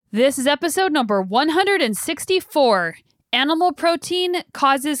This is episode number 164, Animal Protein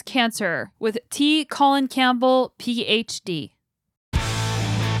Causes Cancer, with Colin Campbell, PhD.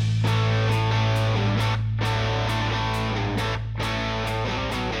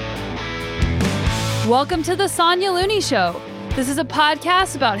 Welcome to the Sonia Looney Show. This is a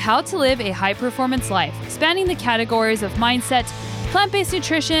podcast about how to live a high-performance life, spanning the categories of mindset, plant-based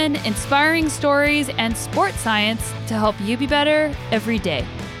nutrition, inspiring stories, and sports science to help you be better every day.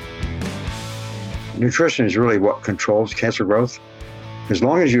 Nutrition is really what controls cancer growth. As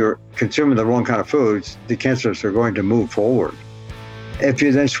long as you're consuming the wrong kind of foods, the cancers are going to move forward. If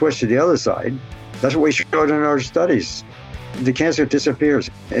you then switch to the other side, that's what we showed in our studies. The cancer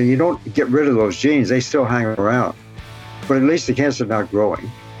disappears, and you don't get rid of those genes. They still hang around. But at least the cancer is not growing.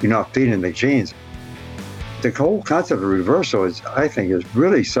 You're not feeding the genes. The whole concept of reversal I think, is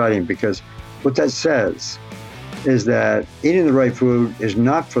really exciting, because what that says is that eating the right food is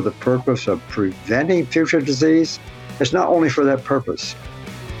not for the purpose of preventing future disease. It's not only for that purpose.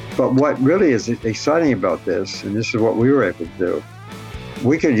 But what really is exciting about this, and this is what we were able to do,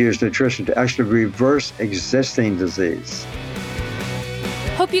 we could use nutrition to actually reverse existing disease.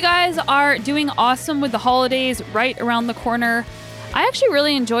 Hope you guys are doing awesome with the holidays right around the corner. I actually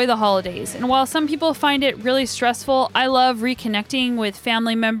really enjoy the holidays, and while some people find it really stressful, I love reconnecting with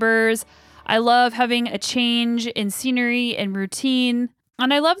family members. I love having a change in scenery and routine.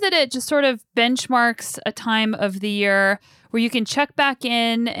 And I love that it just sort of benchmarks a time of the year where you can check back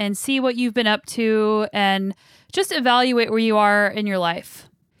in and see what you've been up to and just evaluate where you are in your life.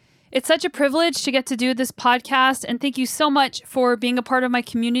 It's such a privilege to get to do this podcast, and thank you so much for being a part of my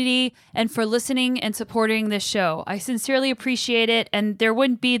community and for listening and supporting this show. I sincerely appreciate it, and there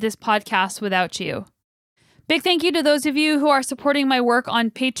wouldn't be this podcast without you. Big thank you to those of you who are supporting my work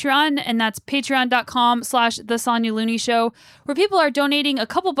on Patreon, and that's patreon.com/The Sonia Looney Show, where people are donating a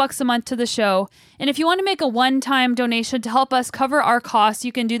couple bucks a month to the show. And if you want to make a one-time donation to help us cover our costs,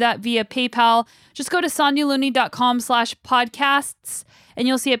 you can do that via PayPal. Just go to sonialooney.com/podcasts, and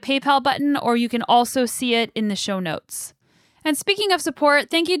you'll see a PayPal button, or you can also see it in the show notes. And speaking of support,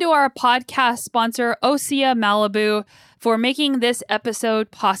 thank you to our podcast sponsor, Osea Malibu, for making this episode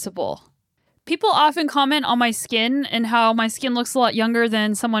possible. People often comment on my skin and how my skin looks a lot younger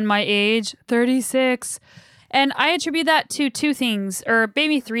than someone my age, 36. And I attribute that to two things, or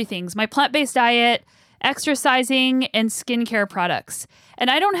maybe three things: my plant-based diet, exercising, and skincare products. And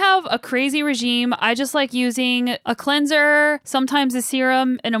I don't have a crazy regime. I just like using a cleanser, sometimes a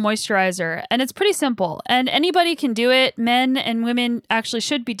serum, and a moisturizer. And it's pretty simple. And anybody can do it. Men and women actually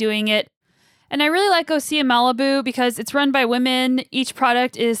should be doing it. And I really like Osea Malibu because it's run by women. Each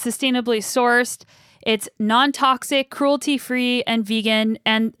product is sustainably sourced. It's non-toxic, cruelty-free, and vegan.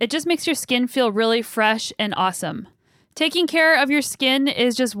 And it just makes your skin feel really fresh and awesome. Taking care of your skin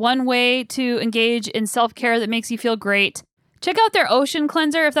is just one way to engage in self-care that makes you feel great. Check out their Ocean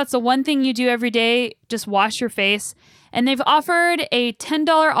Cleanser if that's the one thing you do every day. Just wash your face. And they've offered a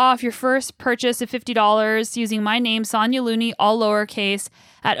 $10 off your first purchase of $50 using my name, Sonia Looney, all lowercase,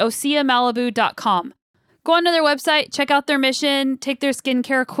 at oseamalibu.com. Go onto their website, check out their mission, take their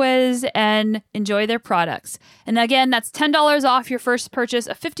skincare quiz, and enjoy their products. And again, that's $10 off your first purchase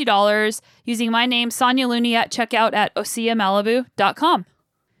of $50 using my name, Sonia Looney, at checkout at oseamalibu.com.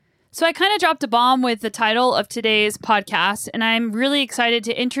 So I kind of dropped a bomb with the title of today's podcast, and I'm really excited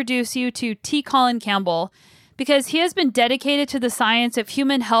to introduce you to Colin Campbell, because he has been dedicated to the science of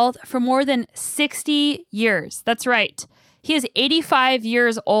human health for more than 60 years. That's right. He is 85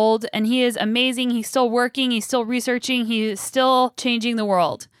 years old, and he is amazing. He's still working, he's still researching, he's still changing the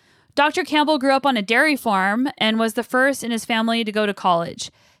world. Dr. Campbell grew up on a dairy farm and was the first in his family to go to college.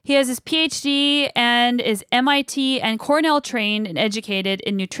 He has his PhD and is MIT and Cornell trained and educated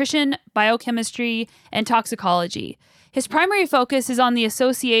in nutrition, biochemistry, and toxicology. His primary focus is on the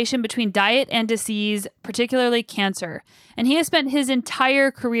association between diet and disease, particularly cancer, and he has spent his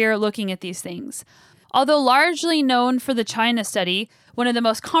entire career looking at these things. Although largely known for the China study, one of the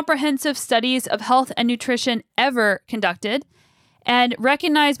most comprehensive studies of health and nutrition ever conducted, and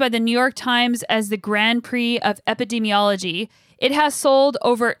recognized by the New York Times as the Grand Prix of epidemiology, it has sold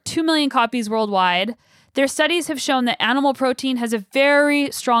over 2 million copies worldwide. Their studies have shown that animal protein has a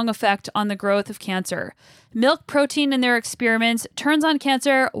very strong effect on the growth of cancer. Milk protein in their experiments turns on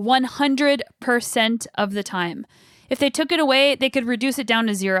cancer 100% of the time. If they took it away, they could reduce it down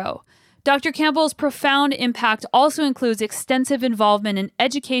to zero. Dr. Campbell's profound impact also includes extensive involvement in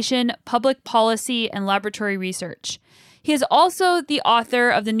education, public policy, and laboratory research. He is also the author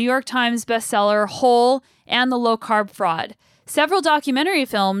of the New York Times bestseller Whole and the Low Carb Fraud, Several documentary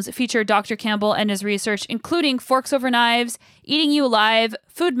films feature Dr. Campbell and his research, including Forks Over Knives, Eating You Alive,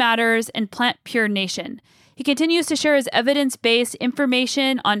 Food Matters, and Plant Pure Nation. He continues to share his evidence-based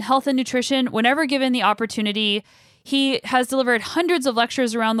information on health and nutrition whenever given the opportunity. He has delivered hundreds of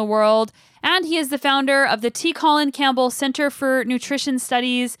lectures around the world, and he is the founder of the T. Colin Campbell Center for Nutrition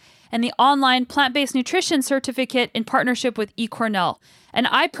Studies and the online plant-based nutrition certificate in partnership with eCornell. And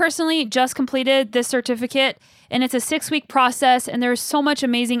I personally just completed this certificate, and it's a 6-week process, and there's so much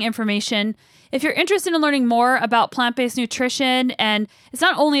amazing information. If you're interested in learning more about plant-based nutrition, and it's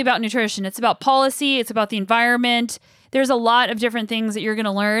not only about nutrition, it's about policy, it's about the environment. There's a lot of different things that you're going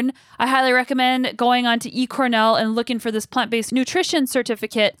to learn. I highly recommend going on to eCornell and looking for this plant-based nutrition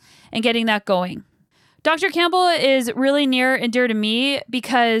certificate and getting that going. Dr. Campbell is really near and dear to me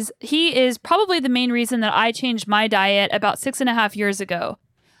because he is probably the main reason that I changed my diet about 6.5 years ago.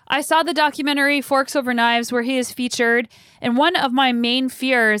 I saw the documentary Forks Over Knives where he is featured, and one of my main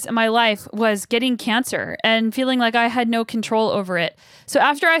fears in my life was getting cancer and feeling like I had no control over it. So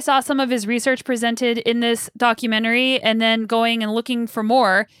after I saw some of his research presented in this documentary and then going and looking for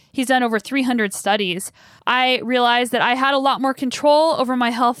more, he's done over 300 studies, I realized that I had a lot more control over my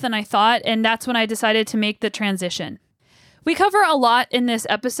health than I thought, and that's when I decided to make the transition. We cover a lot in this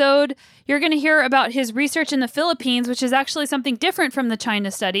episode. You're going to hear about his research in the Philippines, which is actually something different from the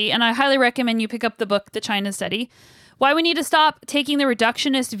China study, and I highly recommend you pick up the book, The China Study. Why we need to stop taking the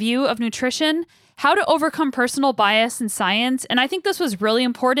reductionist view of nutrition, how to overcome personal bias in science, and I think this was really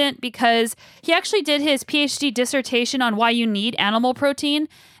important because he actually did his PhD dissertation on why you need animal protein,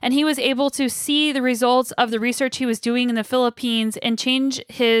 and he was able to see the results of the research he was doing in the Philippines and change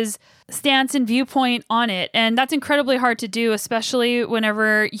his stance and viewpoint on it. And that's incredibly hard to do, especially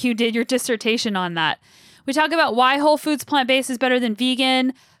whenever you did your dissertation on that. We talk about why whole foods plant-based is better than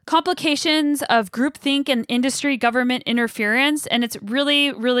vegan, complications of groupthink and industry government interference. And it's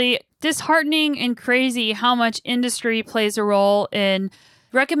really, really disheartening and crazy how much industry plays a role in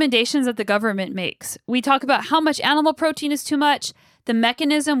recommendations that the government makes. We talk about how much animal protein is too much, the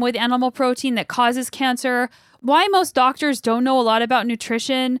mechanism with animal protein that causes cancer, why most doctors don't know a lot about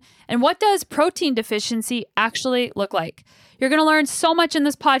nutrition, and what does protein deficiency actually look like. You're going to learn so much in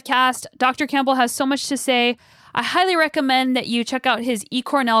this podcast. Dr. Campbell has so much to say. I highly recommend that you check out his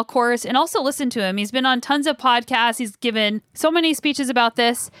eCornell course and also listen to him. He's been on tons of podcasts. He's given so many speeches about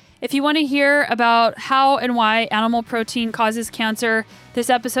this. If you want to hear about how and why animal protein causes cancer, this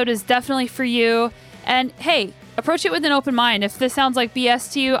episode is definitely for you. And hey, approach it with an open mind. If this sounds like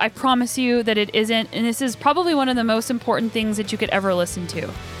BS to you, I promise you that it isn't. And this is probably one of the most important things that you could ever listen to.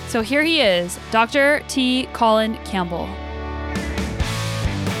 So here he is, Dr. T. Colin Campbell.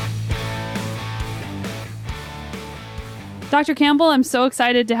 Dr. Campbell, I'm so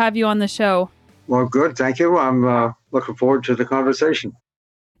excited to have you on the show. Well, good. Thank you. I'm looking forward to the conversation.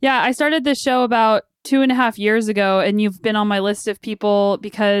 Yeah, I started this show about 2.5 years ago, and you've been on my list of people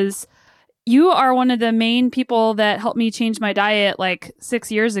because you are one of the main people that helped me change my diet like 6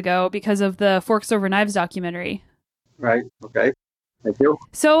 years ago because of the Forks Over Knives documentary. Right. Okay. Thank you.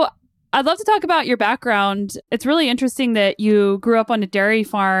 So I'd love to talk about your background. It's really interesting that you grew up on a dairy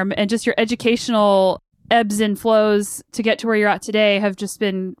farm, and just your educational ebbs and flows to get to where you're at today have just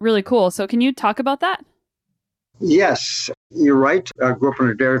been really cool. So can you talk about that? Yes, you're right. I grew up on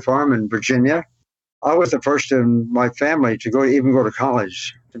a dairy farm in Virginia. I was the first in my family to go to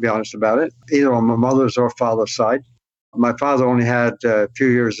college, to be honest about it, either on my mother's or father's side. My father only had a few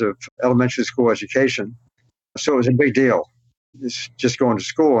years of elementary school education, so it was a big deal. It's just going to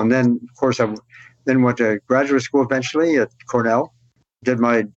school. And then, of course, I then went to graduate school eventually at Cornell, did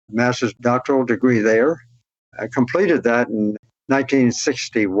my master's doctoral degree there. I completed that in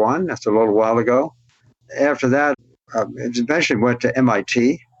 1961. That's a little while ago. After that, eventually went to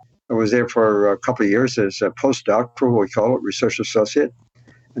MIT. I was there for a couple of years as a postdoctoral, we call it, research associate.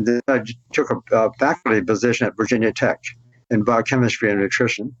 And then I took a faculty position at Virginia Tech in biochemistry and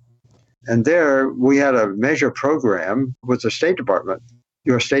nutrition. And there we had a major program with the State Department,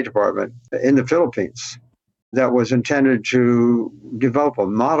 U.S. State Department, in the Philippines that was intended to develop a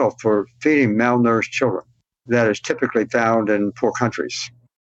model for feeding malnourished children that is typically found in poor countries.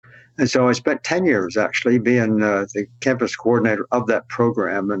 And so I spent 10 years actually being the campus coordinator of that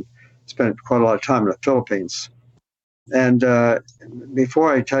program and spent quite a lot of time in the Philippines. And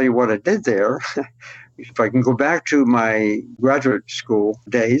before I tell you what I did there, if I can go back to my graduate school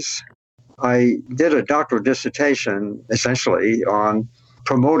days, I did a doctoral dissertation essentially on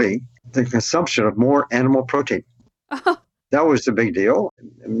promoting the consumption of more animal protein. That was the big deal.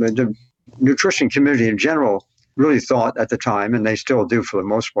 The nutrition community in general really thought at the time, and they still do for the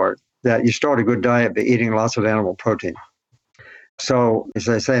most part, that you start a good diet by eating lots of animal protein. So, as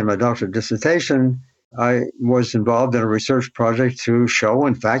I say in my doctoral dissertation, I was involved in a research project to show,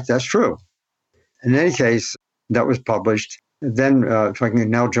 in fact, that's true. In any case, that was published. Then, if I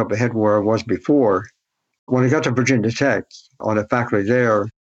can now jump ahead where I was before, when I got to Virginia Tech on a faculty there,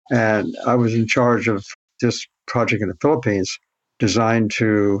 and I was in charge of this project in the Philippines designed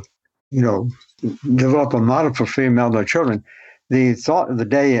to, develop a model for female children. The thought of the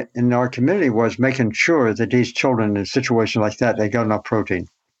day in our community was making sure that these children in situations like that, they got enough protein.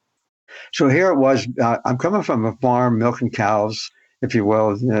 So here it was, I'm coming from a farm milking cows, if you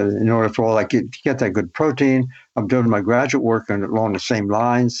will, in order for all I get that good protein. I'm doing my graduate work along the same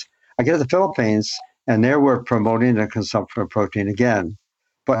lines. I get to the Philippines, and there we're promoting the consumption of protein again.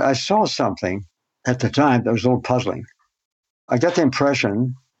 But I saw something at the time that was a little puzzling. I got the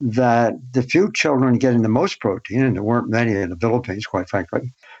impression that the few children getting the most protein, and there weren't many in the Philippines, quite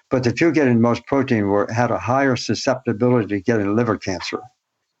frankly, but the few getting the most protein had a higher susceptibility to getting liver cancer,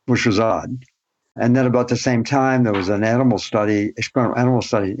 which was odd. And then about the same time, there was an experimental animal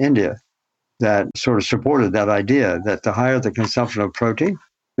study in India that sort of supported that idea that the higher the consumption of protein,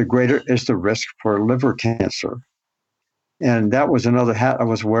 the greater is the risk for liver cancer. And that was another hat I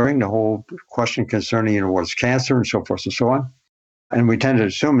was wearing, the whole question concerning, what's cancer and so forth and so on. And we tended to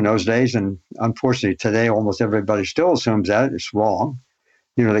assume in those days, and unfortunately today almost everybody still assumes that it's wrong,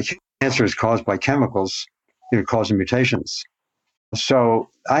 that cancer is caused by chemicals, causing mutations. So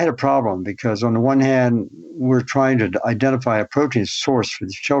I had a problem because on the one hand, we're trying to identify a protein source for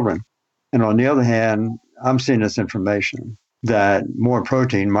these children. And on the other hand, I'm seeing this information that more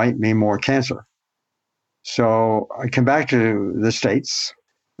protein might mean more cancer. So I came back to the States.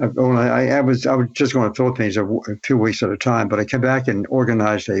 I was just going to the Philippines a few weeks at a time, but I came back and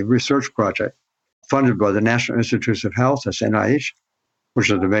organized a research project funded by the National Institutes of Health, that's NIH, which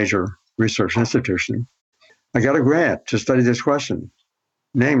is the major research institution. I got a grant to study this question,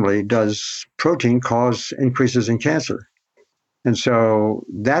 namely, does protein cause increases in cancer? And so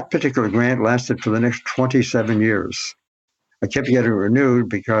that particular grant lasted for the next 27 years. I kept getting renewed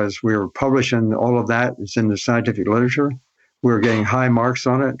because we were publishing all of that. It's in the scientific literature. We were getting high marks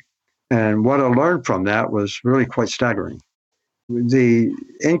on it. And what I learned from that was really quite staggering. The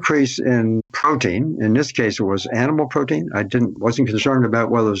increase in protein, in this case, it was animal protein. I wasn't concerned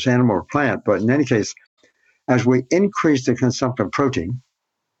about whether it was animal or plant, but in any case, as we increased the consumption of protein,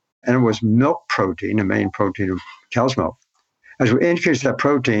 and it was milk protein, the main protein of cow's milk, as we increased that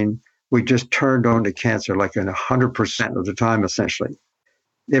protein, we just turned on to cancer like in 100% of the time, essentially.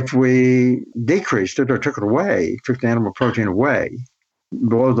 If we decreased it or took the animal protein away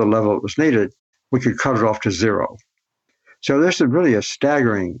below the level it was needed, we could cut it off to zero. So this is really a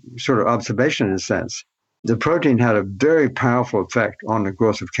staggering sort of observation in a sense. The protein had a very powerful effect on the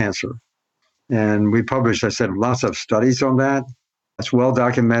growth of cancer. And we published, I said, lots of studies on that. It's well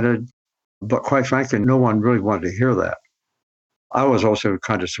documented, but quite frankly, no one really wanted to hear that. I was also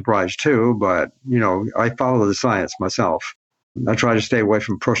kind of surprised too, but, I follow the science myself. I try to stay away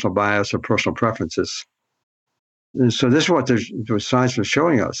from personal bias or personal preferences. And so this is what the science was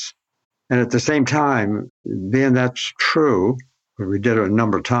showing us. And at the same time, being that's true, we did it a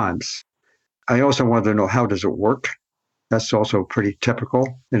number of times, I also wanted to know, how does it work? That's also pretty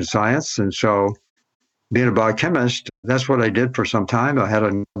typical in science. And so being a biochemist, that's what I did for some time. I had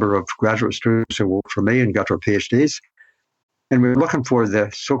a number of graduate students who worked for me and got their PhDs. And we were looking for the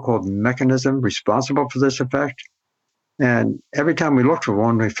so-called mechanism responsible for this effect. And every time we looked for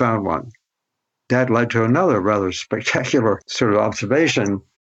one, we found one. That led to another rather spectacular sort of observation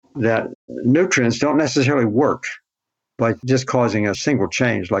that nutrients don't necessarily work by just causing a single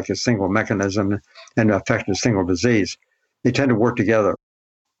change, like a single mechanism and affecting a single disease. They tend to work together.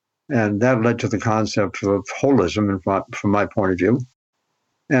 And that led to the concept of holism from my point of view.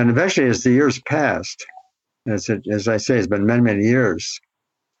 And eventually, as the years passed, as I say, it's been many, many years,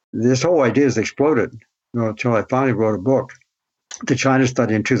 this whole idea has exploded until I finally wrote a book, The China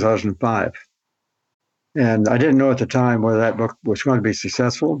Study, in 2005. And I didn't know at the time whether that book was going to be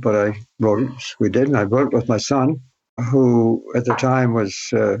successful, but I wrote it. We did, and I wrote it with my son, who at the time was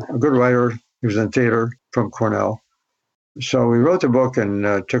a good writer. He was in theater from Cornell. So we wrote the book and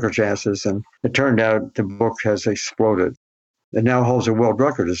took our chances, and it turned out the book has exploded. It now holds a world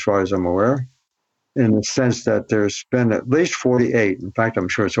record, as far as I'm aware, in the sense that there's been at least 48, in fact, I'm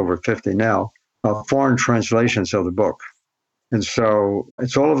sure it's over 50 now, foreign translations of the book. And so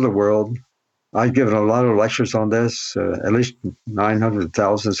it's all over the world. I've given a lot of lectures on this, at least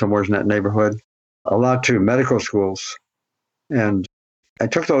 900,000, somewhere in that neighborhood, a lot to medical schools. And I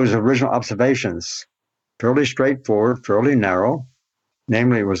took those original observations, fairly straightforward, fairly narrow.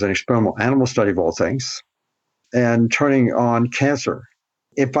 Namely, it was an experimental animal study of all things. and turning on cancer.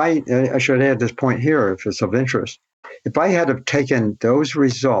 If I should add this point here, if it's of interest, if I had have taken those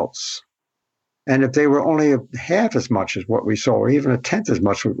results, and if they were only half as much as what we saw, or even a tenth as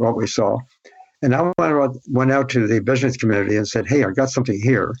much as what we saw, and I went out to the business community and said, hey, I got something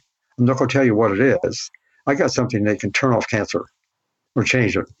here. I'm not going to tell you what it is. I got something that can turn off cancer or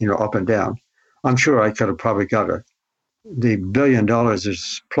change it, up and down. I'm sure I could have probably got the $1 billion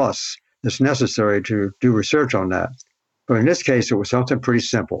is plus that's necessary to do research on that. But in this case, it was something pretty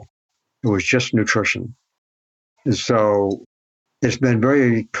simple. It was just nutrition. And so it's been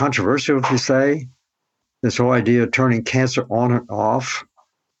very controversial to say this whole idea of turning cancer on and off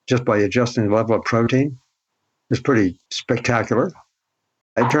just by adjusting the level of protein is pretty spectacular.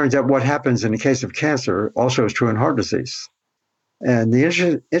 It turns out what happens in the case of cancer also is true in heart disease. And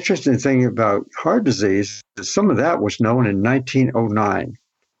the interesting thing about heart disease is some of that was known in 1909,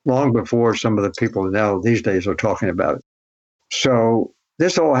 long before some of the people now these days are talking about it. So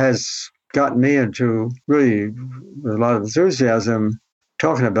this all has gotten me into really a lot of enthusiasm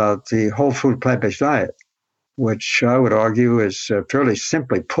talking about the whole food plant-based diet, which I would argue is fairly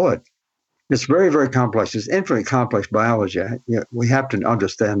simply put. It's very, very complex. It's infinitely complex biology. We have to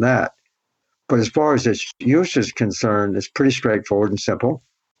understand that. But as far as its use is concerned, it's pretty straightforward and simple.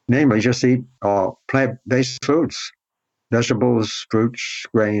 Namely, just eat plant-based foods, vegetables, fruits,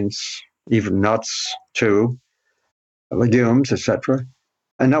 grains, even nuts too, legumes, etc.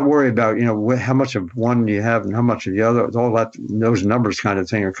 And not worry about, how much of one you have and how much of the other. All that, those numbers kind of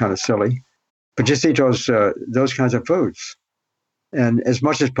thing are kind of silly. But just eat those kinds of foods. And as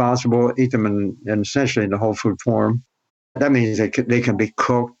much as possible, eat them in essentially in the whole food form. That means they can be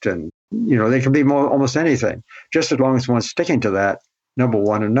cooked and, they can be almost anything, just as long as one's sticking to that, number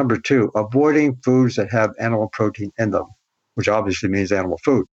one. And number two, avoiding foods that have animal protein in them, which obviously means animal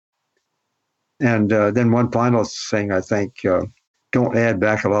food. And then one final thing, I think, don't add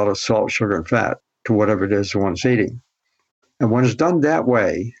back a lot of salt, sugar, and fat to whatever it is one's eating. And when it's done that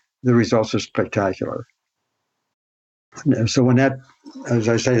way, the results are spectacular. So when that, as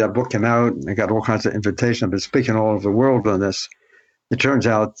I say, that book came out, and I got all kinds of invitations. I've been speaking all over the world on this. It turns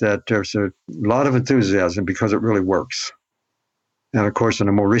out that there's a lot of enthusiasm because it really works. And of course, in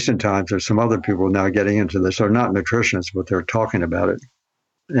the more recent times, there's some other people now getting into this. They're not nutritionists, but they're talking about it.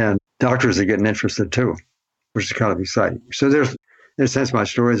 And doctors are getting interested too, which is kind of exciting. So there's, in a sense, my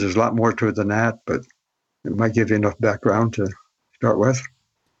story, there's a lot more to it than that, but it might give you enough background to start with.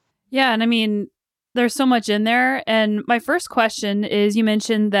 Yeah, and I mean, there's so much in there. And my first question is, you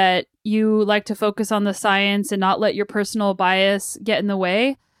mentioned that you like to focus on the science and not let your personal bias get in the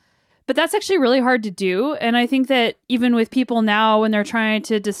way. But that's actually really hard to do. And I think that even with people now, when they're trying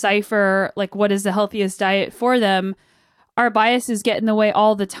to decipher like what is the healthiest diet for them, our biases get in the way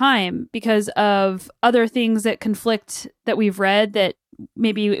all the time because of other things that conflict that we've read that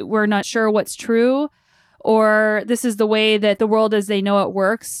maybe we're not sure what's true, or this is the way that the world as they know it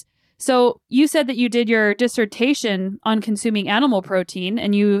works. So you said that you did your dissertation on consuming animal protein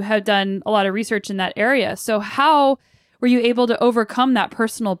and you had done a lot of research in that area. So how were you able to overcome that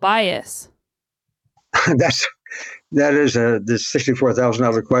personal bias? That is the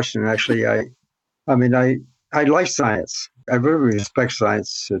 $64,000 question. Actually, I like science. I really respect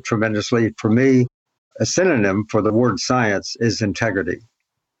science tremendously. For me, a synonym for the word science is integrity.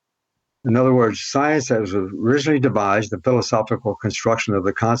 In other words, science as originally devised, the philosophical construction of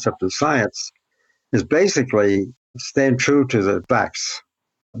the concept of science, is basically staying true to the facts,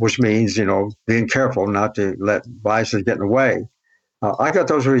 which means, being careful not to let biases get in the way. I got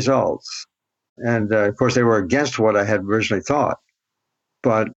those results. And of course, they were against what I had originally thought.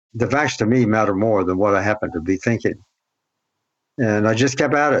 But the facts to me matter more than what I happen to be thinking. And I just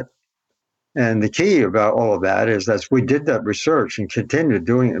kept at it. And the key about all of that is that we did that research and continued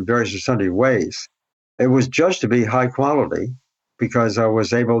doing it in various sundry ways. It was judged to be high quality because I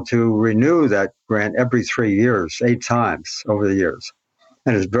was able to renew that grant every 3 years, 8 times over the years.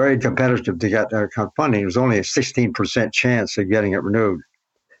 And it's very competitive to get that kind of funding. It was only a 16% chance of getting it renewed.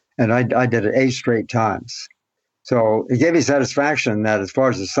 And I did it 8 straight times. So it gave me satisfaction that as far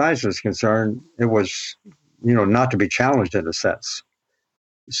as the science was concerned, it was, not to be challenged in a sense.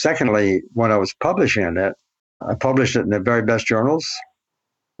 Secondly, when I was publishing it, I published it in the very best journals.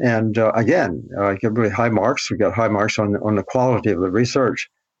 And again, I get really high marks. We got high marks on the quality of the research.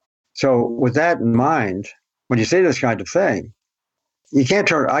 So with that in mind, when you say this kind of thing, I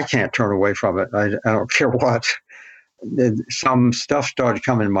can't turn away from it. I don't care what. Some stuff started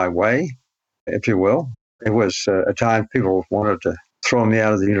coming my way, if you will. It was a time people wanted to throw me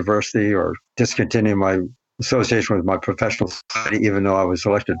out of the university or discontinue my association with my professional society, even though I was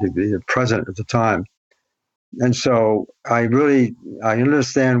elected to be the president at the time. And so I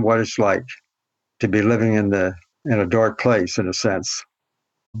understand what it's like to be living in a dark place in a sense.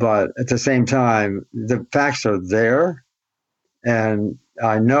 But at the same time, the facts are there. And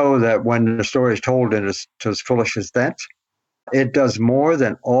I know that when the story is told to its fullest extent, it does more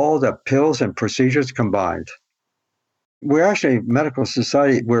than all the pills and procedures combined. We're actually a medical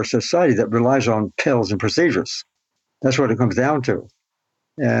society. We're a society that relies on pills and procedures. That's what it comes down to.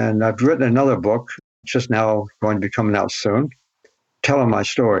 And I've written another book, just now going to be coming out soon, telling my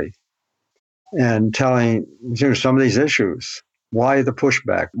story and telling some of these issues. Why the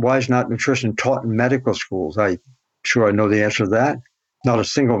pushback? Why is not nutrition taught in medical schools? I'm sure I know the answer to that. Not a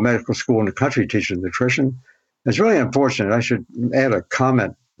single medical school in the country teaches nutrition. It's really unfortunate. I should add a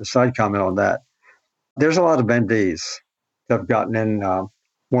side comment on that. There's a lot of MDs that have gotten in,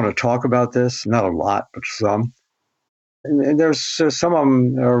 want to talk about this. Not a lot, but some. And there's some of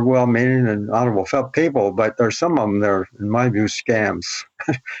them are well-meaning and honorable people, but there's some of them that are, in my view, scams.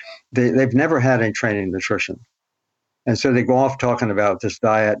 They've never had any training in nutrition. And so they go off talking about this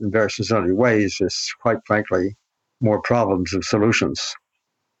diet in various and sundry ways. It's quite frankly more problems than solutions.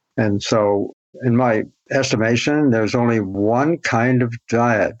 And so in my estimation, there's only one kind of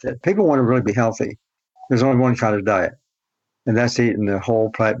diet that people want to really be healthy. There's only one kind of diet, and that's eating the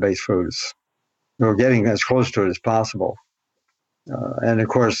whole plant-based foods. We're getting as close to it as possible. And of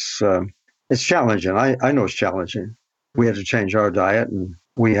course, it's challenging. I know it's challenging. We have to change our diet, and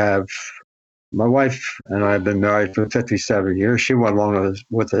my wife and I have been married for 57 years. She went along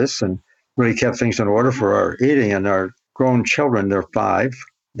with this and really kept things in order for our eating. And our grown children, they're 5,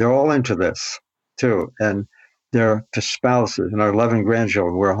 they're all into this too. And their spouses and our 11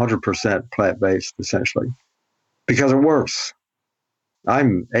 grandchildren, we're 100% plant-based essentially because it works.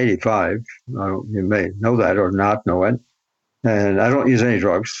 I'm 85. You may know that or not know it. And I don't use any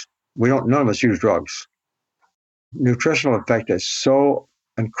drugs. None of us use drugs. Nutritional effect is so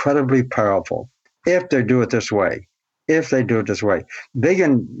incredibly powerful if they do it this way.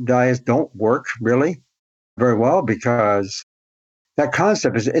 Vegan diets don't work really very well because that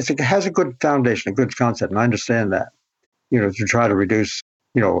concept it has a good foundation, a good concept, and I understand that. To try to reduce,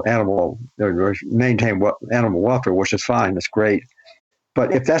 animal or maintain animal welfare, which is fine, that's great.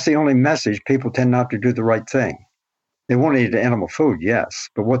 But if that's the only message, people tend not to do the right thing. They won't eat animal food, yes,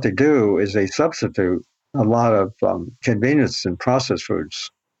 but what they do is they substitute a lot of convenience and processed foods.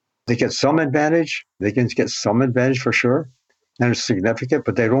 They get some advantage. They can get some advantage for sure, and it's significant,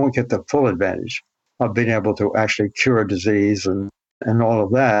 but they don't get the full advantage of being able to actually cure disease and all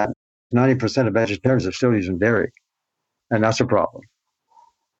of that. 90% of vegetarians are still using dairy, and that's a problem.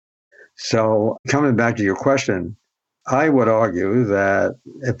 So coming back to your question, I would argue that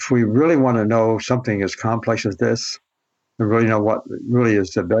if we really want to know something as complex as this, and really know what really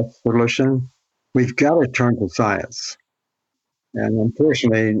is the best solution, we've got to turn to science. And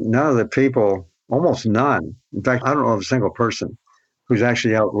unfortunately, none of the people, almost none, in fact, I don't know of a single person who's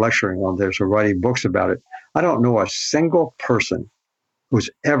actually out lecturing on this or writing books about it. I don't know a single person who's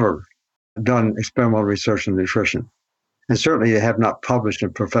ever done experimental research in nutrition. And certainly they have not published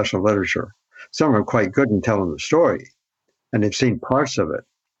in professional literature. Some are quite good in telling the story, and they've seen parts of it.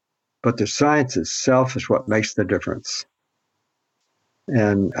 But the science itself is what makes the difference.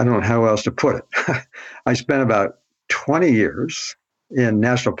 And I don't know how else to put it. I spent about 20 years in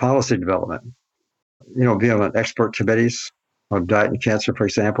national policy development, being on expert committees on diet and cancer, for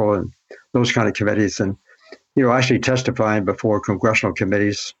example, and those kind of committees. And, actually testifying before congressional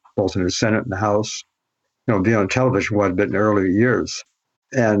committees, both in the Senate and the House, being on television quite a bit in earlier years.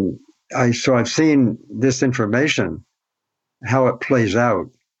 And so I've seen this information, how it plays out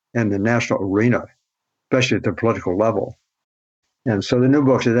in the national arena, especially at the political level. And so the new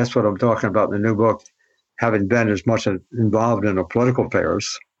book, that's what I'm talking about in the new book, having been as much involved in the political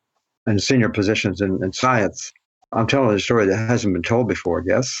affairs and senior positions in science. I'm telling a story that hasn't been told before, I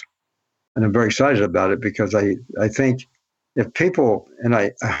guess. And I'm very excited about it because I think if people, and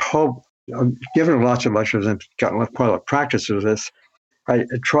I hope, I've given lots of lectures and gotten quite a lot of practice with this, I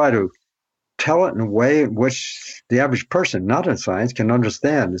try to tell it in a way in which the average person, not in science, can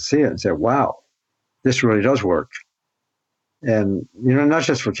understand and see it and say, wow, this really does work. And, not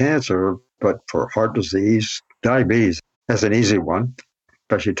just for cancer, but for heart disease, diabetes, that's an easy one,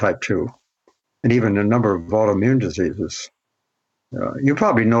 especially type 2, and even a number of autoimmune diseases. You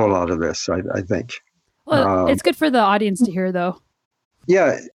probably know a lot of this, I think. Well, it's good for the audience to hear, though.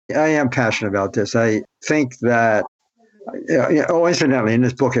 Yeah, I am passionate about this. I think that, incidentally, in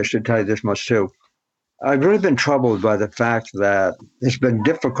this book, I should tell you this much too. I've really been troubled by the fact that it's been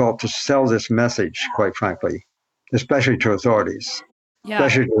difficult to sell this message, quite frankly, especially to authorities. Yeah.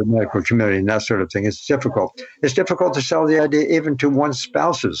 especially to the medical community and that sort of thing. It's difficult. It's difficult to sell the idea even to one's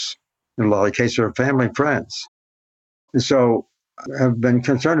spouses, in a lot of cases, or family and friends. And so I've been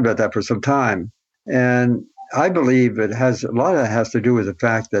concerned about that for some time. And I believe a lot of that has to do with the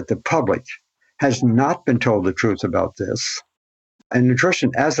fact that the public has not been told the truth about this. And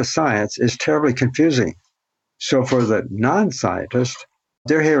nutrition as a science is terribly confusing. So for the non-scientist,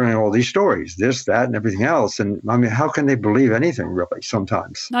 they're hearing all these stories, this, that, and everything else. And I mean, how can they believe anything really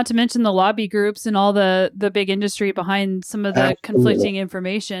sometimes? Not to mention the lobby groups and all the big industry behind some of the conflicting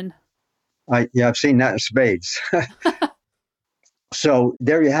information. I've seen that in spades. So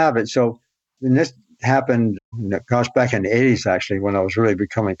there you have it. So and this happened, back in the 80s, actually, when I was really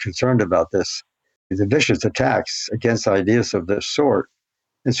becoming concerned about this, the vicious attacks against ideas of this sort.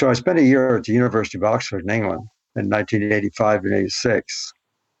 And so I spent a year at the University of Oxford in England in 1985 and 86.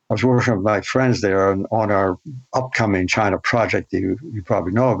 I was working with my friends there on our upcoming China project that you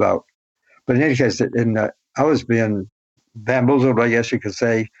probably know about. But in any case, I was being bamboozled, I guess you could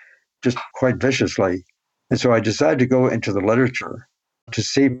say, just quite viciously. And so I decided to go into the literature to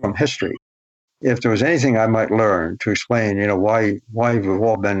see from history if there was anything I might learn to explain, why we've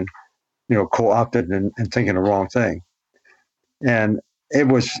all been, co-opted and thinking the wrong thing. And it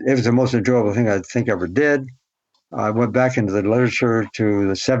was the most enjoyable thing I think I ever did. I went back into the literature to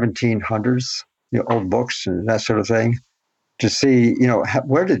the 1700s, old books and that sort of thing, to see,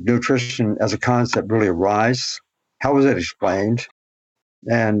 where did nutrition as a concept really arise? How was it explained?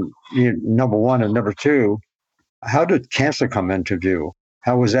 And number one and number two, how did cancer come into view?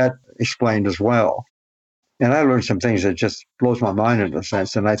 How was that explained as well? And I learned some things that just blows my mind in a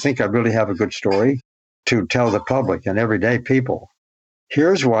sense. And I think I really have a good story to tell the public and everyday people.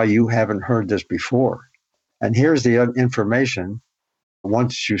 Here's why you haven't heard this before. And here's the information.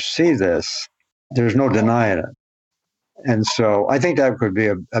 Once you see this, there's no denying it. And so I think that could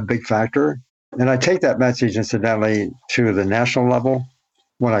be a big factor. And I take that message, incidentally, to the national level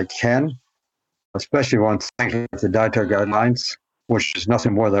when I can, especially on things like the dietary guidelines, which is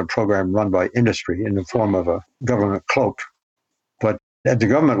nothing more than a program run by industry in the form of a government cloak. But at the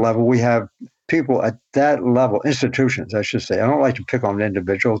government level, we have people at that level, institutions, I should say. I don't like to pick on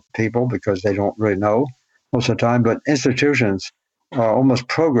individual people because they don't really know most of the time, but institutions are almost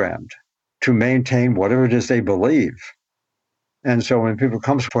programmed to maintain whatever it is they believe. And so when people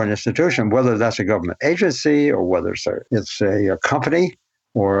come for an institution, whether that's a government agency or whether it's a company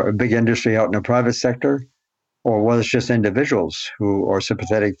or a big industry out in the private sector, or whether it's just individuals who are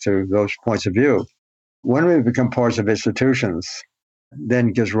sympathetic to those points of view, when we become parts of institutions,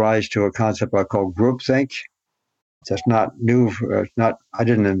 then gives rise to a concept I call groupthink. That's not new. I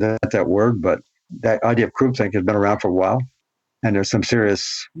didn't invent that word, but that idea of groupthink has been around for a while. And there's some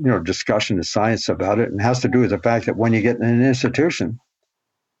serious, discussion in science about it. And it has to do with the fact that when you get in an institution,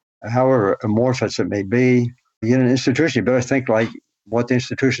 however amorphous it may be, you get in an institution, you better think like what the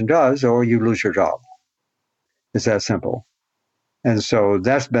institution does or you lose your job. It's that simple. And so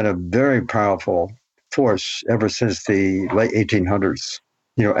that's been a very powerful force ever since the late 1800s.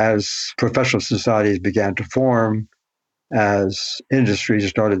 As professional societies began to form, as industries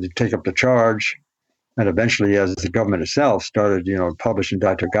started to take up the charge, and eventually as the government itself started, publishing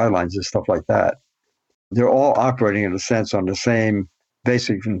dietary guidelines and stuff like that. They're all operating in a sense on the same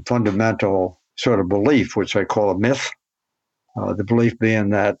basic and fundamental sort of belief, which I call a myth. The belief being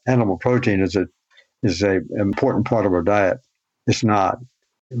that animal protein is an important part of our diet. It's not.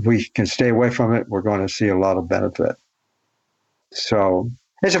 If we can stay away from it, we're going to see a lot of benefit. So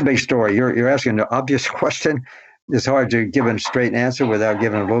it's a big story. You're asking an obvious question. It's hard to give a straight answer without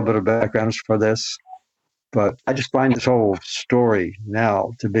giving a little bit of background for this. But I just find this whole story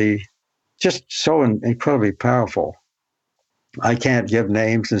now to be just so incredibly powerful. I can't give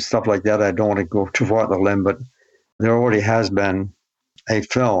names and stuff like that. I don't want to go too far on the limb, but there already has been a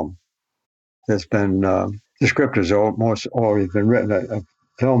film that's been, the script has almost already been written, a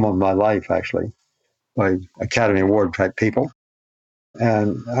film of my life, actually, by Academy Award type people.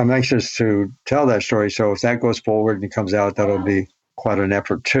 And I'm anxious to tell that story. So if that goes forward and comes out, that'll be quite an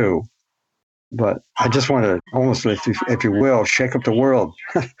effort too. But I just want to almost, if you will, shake up the world,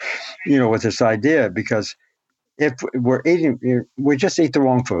 with this idea, because if we just eat the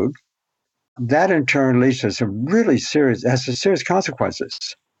wrong food, that in turn leads to some has some serious consequences.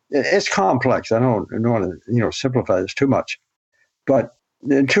 It's complex. I don't want to, simplify this too much. But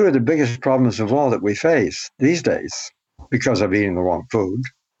two of the biggest problems of all that we face these days because of eating the wrong food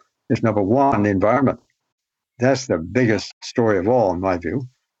is, number one, the environment. That's the biggest story of all, in my view.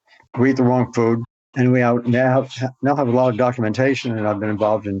 We eat the wrong food, and we now have a lot of documentation, and I've been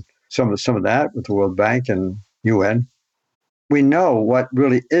involved in some of that with the World Bank and UN. we know what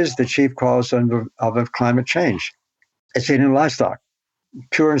really is the chief cause of climate change. It's eating livestock,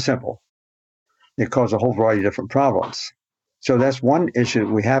 pure and simple. It causes a whole variety of different problems. So that's one issue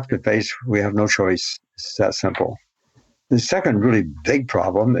we have to face. We have no choice. It's that simple. The second really big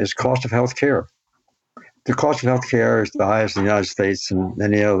problem is cost of health care. The cost of health care is the highest in the United States and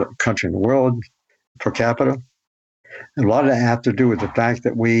any other country in the world per capita. And a lot of that has to do with the fact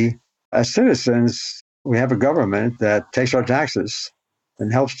that we, as citizens, we have a government that takes our taxes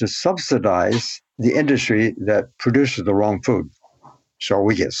and helps to subsidize the industry that produces the wrong food. So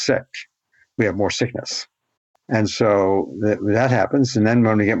we get sick. We have more sickness. And so that happens. And then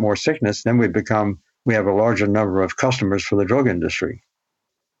when we get more sickness, then we have a larger number of customers for the drug industry.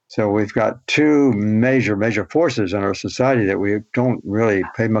 So we've got two major forces in our society that we don't really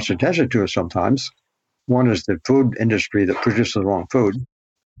pay much attention to sometimes. One is the food industry that produces the wrong food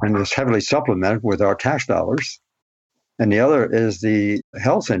and is heavily supplemented with our tax dollars. And the other is the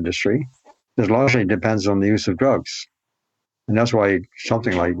health industry that largely depends on the use of drugs. And that's why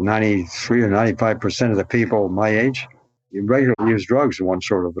something like 93 or 95% of the people my age regularly use drugs in one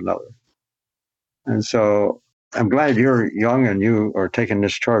sort or another. And so I'm glad you're young and you are taking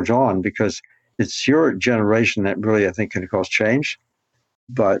this charge on, because it's your generation that really, I think, can cause change.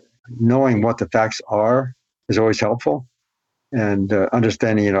 But knowing what the facts are is always helpful. And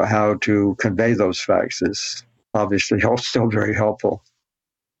understanding, how to convey those facts is obviously still very helpful.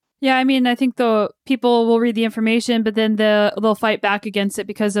 Yeah, I mean, I think the people will read the information, but then they'll fight back against it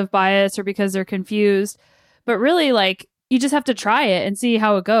because of bias or because they're confused. But really, you just have to try it and see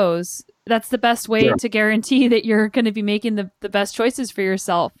how it goes. That's the best way to guarantee that you're going to be making the best choices for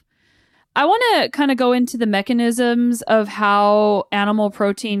yourself. I want to kind of go into the mechanisms of how animal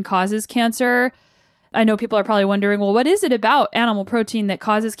protein causes cancer. I know people are probably wondering, well, what is it about animal protein that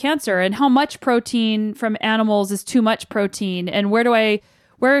causes cancer? And how much protein from animals is too much protein? And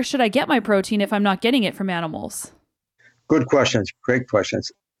where should I get my protein if I'm not getting it from animals? Good questions. Great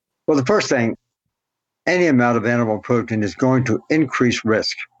questions. Well, the first thing, any amount of animal protein is going to increase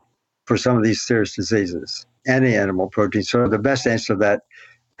risk for some of these serious diseases. Any animal protein. So the best answer to that,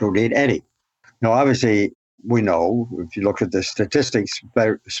 don't eat any. Now, obviously, we know, if you look at the statistics,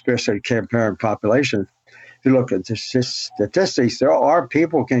 especially comparing population, if you look at the statistics, there are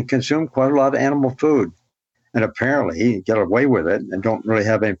people who can consume quite a lot of animal food and apparently get away with it and don't really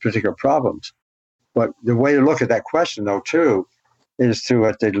have any particular problems. But the way to look at that question, though, too, is to,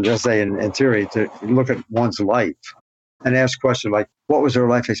 let's say in theory, to look at one's life and ask questions like, what was their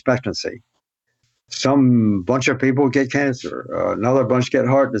life expectancy? Some bunch of people get cancer, another bunch get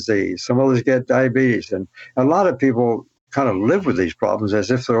heart disease, some others get diabetes. And a lot of people kind of live with these problems as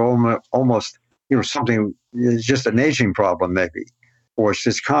if they're almost, something, it's just an aging problem maybe, or it's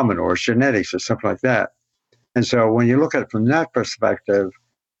just common, or it's genetics or something like that. And so when you look at it from that perspective,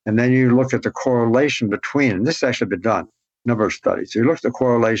 and then you look at the correlation between, and this has actually been done, a number of studies. So you look at the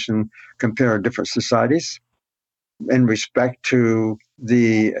correlation, compare different societies in respect to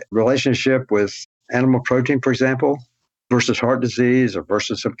the relationship with animal protein, for example, versus heart disease or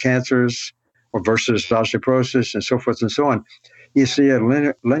versus some cancers or versus osteoporosis and so forth and so on. You see a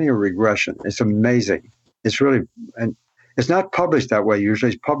linear regression. It's amazing. It's really, and it's not published that way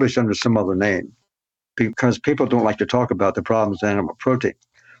usually. It's published under some other name because people don't like to talk about the problems with animal protein.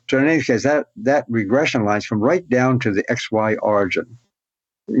 So in any case, that regression lines from right down to the XY origin.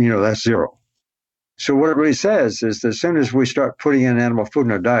 That's zero. So what it really says is that as soon as we start putting in animal food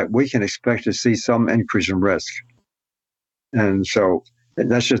in our diet, we can expect to see some increase in risk. And so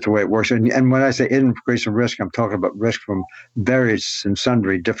that's just the way it works. And when I say increase in risk, I'm talking about risk from various and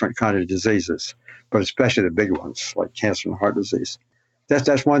sundry different kind of diseases, but especially the big ones like cancer and heart disease.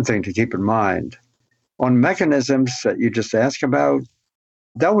 That's one thing to keep in mind. On mechanisms that you just asked about,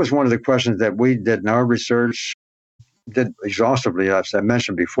 that was one of the questions that we did in our research, did exhaustively, as I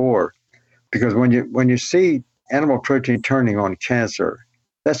mentioned before. Because when you see animal protein turning on cancer,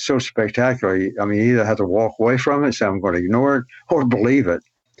 that's so spectacular. I mean, you either have to walk away from it and say, I'm going to ignore it, or believe it.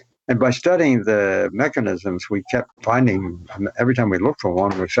 And by studying the mechanisms, we kept finding, every time we looked for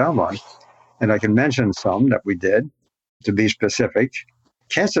one, we found one. And I can mention some that we did to be specific.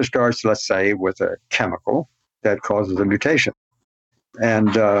 Cancer starts, let's say, with a chemical that causes a mutation.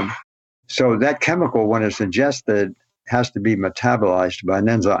 And so that chemical, when it's ingested, has to be metabolized by an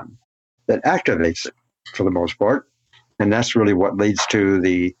enzyme that activates it for the most part. And that's really what leads to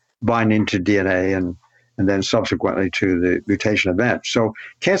the binding to DNA and then subsequently to the mutation event. So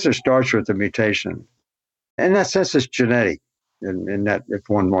cancer starts with the mutation. In that sense, it's genetic, in that if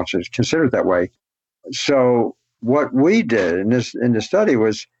one wants to consider it that way. So what we did in the study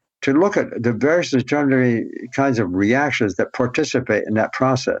was to look at the various extraordinary kinds of reactions that participate in that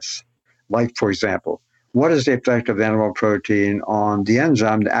process. Like, for example, what is the effect of animal protein on the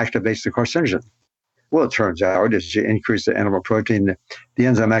enzyme that activates the carcinogen? Well, it turns out as you increase the animal protein, the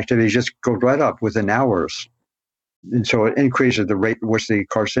enzyme activity just goes right up within hours. And so it increases the rate at which the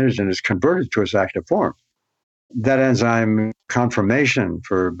carcinogen is converted to its active form. That enzyme conformation,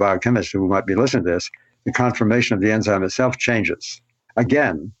 for biochemists who might be listening to this, the conformation of the enzyme itself changes.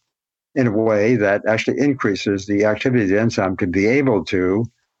 Again, in a way that actually increases the activity of the enzyme to be able to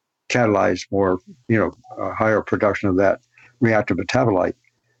catalyze more, higher production of that reactive metabolite.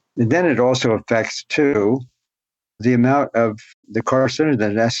 And then it also affects, too, the amount of the carcinogen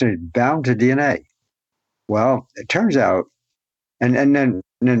that is actually bound to DNA. Well, it turns out, and then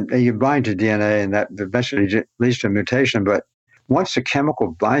you bind to DNA, and that eventually leads to a mutation. But once the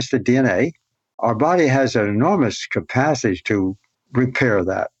chemical binds to DNA, our body has an enormous capacity to repair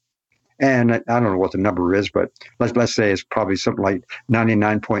that. And I don't know what the number is, but let's say it's probably something like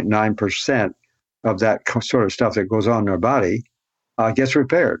 99.9% of that sort of stuff that goes on in our body gets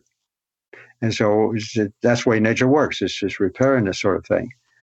repaired. And so that's the way nature works. It's just repairing this sort of thing.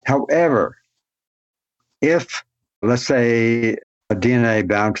 However, if, let's say, a DNA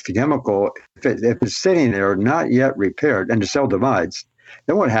bound to the chemical, if it's sitting there not yet repaired and the cell divides,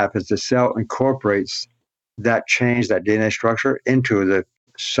 then what happens, the cell incorporates that change, that DNA structure, into the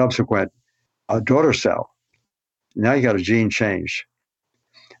subsequent daughter cell. Now you got a gene change.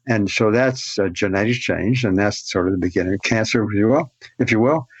 And so that's a genetic change, and that's sort of the beginning of cancer, if you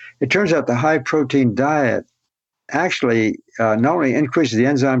will. It turns out the high protein diet actually not only increases the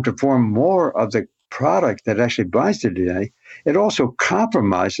enzyme to form more of the product that actually binds to DNA, it also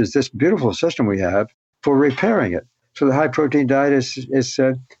compromises this beautiful system we have for repairing it. So the high protein diet is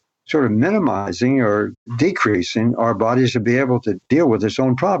sort of minimizing or decreasing our bodies to be able to deal with its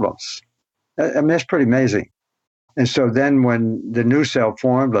own problems. I mean, that's pretty amazing. And so then when the new cell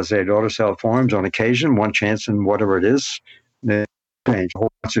forms, let's say a daughter cell forms on occasion, one chance in whatever it is, they change. A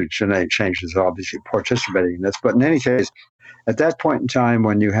whole bunch of genetic changes obviously participating in this. But in any case, at that point in time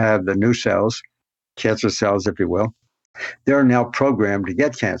when you have the new cells, cancer cells, if you will, they're now programmed to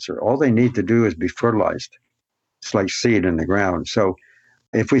get cancer. All they need to do is be fertilized. It's like seed in the ground. So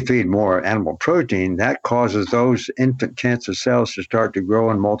if we feed more animal protein, that causes those infant cancer cells to start to grow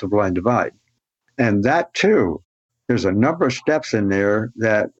and multiply and divide. And that, too, there's a number of steps in there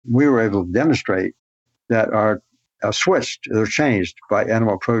that we were able to demonstrate that are switched, they're changed by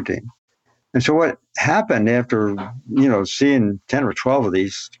animal protein. And so what happened after, seeing 10 or 12 of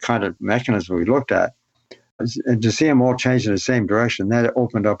these kind of mechanisms we looked at, and to see them all change in the same direction, that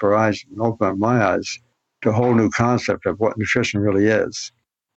opened up our eyes and opened up my eyes to a whole new concept of what nutrition really is.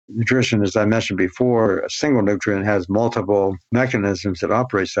 Nutrition, as I mentioned before, a single nutrient has multiple mechanisms that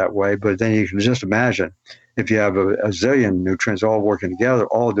operates that way, but then you can just imagine if you have a zillion nutrients all working together,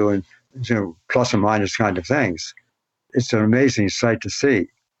 all doing plus and minus kind of things. It's an amazing sight to see.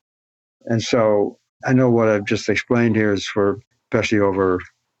 And so I know what I've just explained here is for, especially over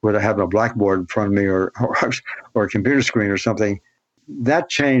where I have a blackboard in front of me or a computer screen or something, that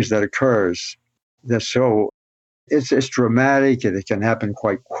change that occurs, it's dramatic and it can happen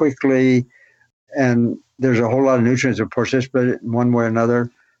quite quickly. And there's a whole lot of nutrients that participate in one way or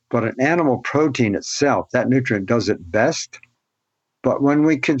another. But an animal protein itself, that nutrient does it best. But when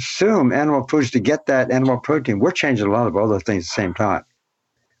we consume animal foods to get that animal protein, we're changing a lot of other things at the same time.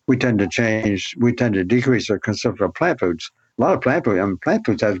 We tend to decrease our consumption of plant foods. A lot of plant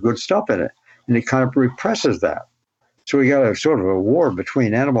foods has good stuff in it, and it kind of represses that. So we got a sort of a war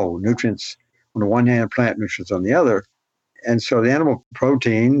between animal nutrients on the one hand, plant nutrients on the other. And so the animal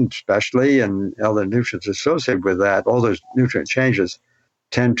protein, especially, and other nutrients associated with that, all those nutrient changes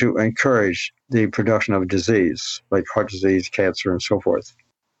tend to encourage the production of disease, like heart disease, cancer, and so forth.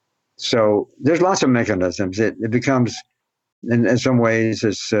 So there's lots of mechanisms. It becomes, in some ways,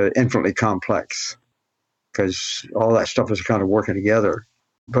 it's infinitely complex because all that stuff is kind of working together.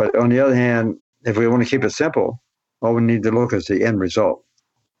 But on the other hand, if we want to keep it simple, all we need to look is the end result.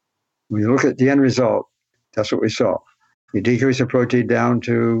 When you look at the end result, that's what we saw. You decrease the protein down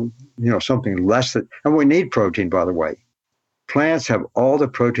to, something less than, and we need protein, by the way. Plants have all the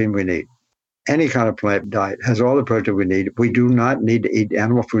protein we need. Any kind of plant diet has all the protein we need. We do not need to eat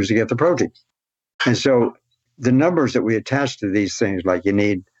animal foods to get the protein. And so the numbers that we attach to these things, like you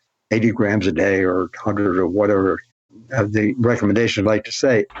need 80 grams a day or 100 or whatever the recommendations like to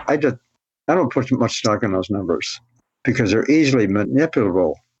say, I don't put much stock in those numbers because they're easily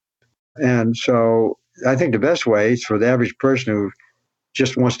manipulable. And so I think the best way is for the average person who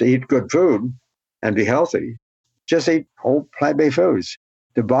just wants to eat good food and be healthy, just eat whole plant-based foods.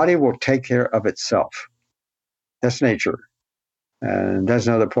 The body will take care of itself. That's nature. And that's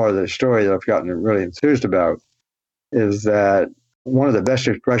another part of the story that I've gotten really enthused about, is that one of the best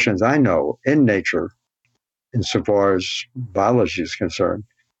expressions I know in nature, insofar as biology is concerned,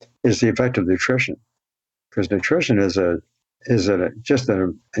 is the effect of nutrition. Because nutrition is just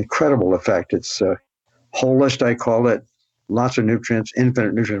an incredible effect. It's holist, I call it. Lots of nutrients,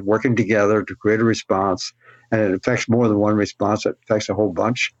 infinite nutrients working together to create a response. And it affects more than one response. It affects a whole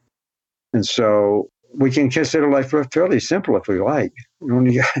bunch. And so we can consider life fairly simple if we like.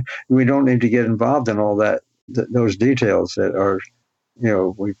 We don't need to get involved in all those details that are,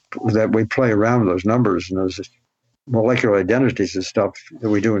 that we play around with those numbers and those molecular identities and stuff that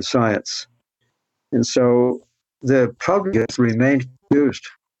we do in science. And so the public has remained confused,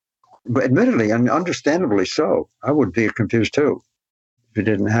 but admittedly and understandably so. I would be confused too if you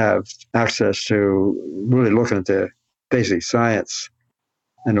didn't have access to really looking at the basic science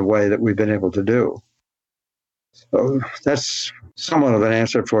in a way that we've been able to do. So that's somewhat of an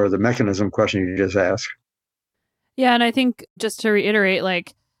answer for the mechanism question you just asked. Yeah, and I think just to reiterate,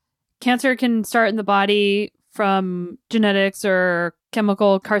 like, cancer can start in the body from genetics or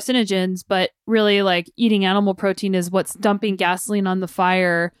chemical carcinogens, but really, like, eating animal protein is what's dumping gasoline on the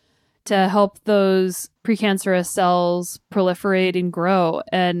fire to help those precancerous cells proliferate and grow.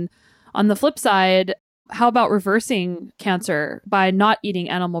 And on the flip side, how about reversing cancer by not eating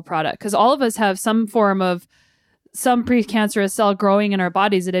animal product? Because all of us have some form of some precancerous cell growing in our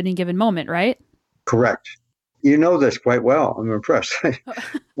bodies at any given moment, right? Correct. You know this quite well. I'm impressed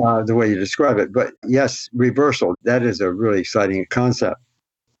the way you describe it. But yes, reversal, that is a really exciting concept.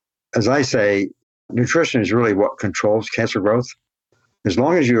 As I say, nutrition is really what controls cancer growth. As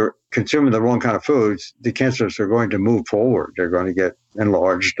long as you're consuming the wrong kind of foods, the cancers are going to move forward. They're going to get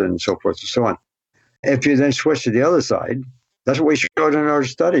enlarged and so forth and so on. If you then switch to the other side, that's what we showed in our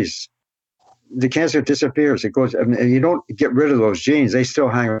studies. The cancer disappears. It goes, and you don't get rid of those genes. They still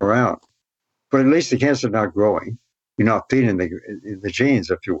hang around. But at least the cancer is not growing. You're not feeding the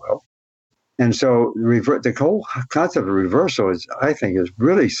genes, if you will. And so the whole concept of reversal I think, is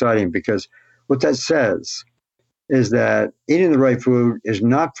really exciting, because what that says is that eating the right food is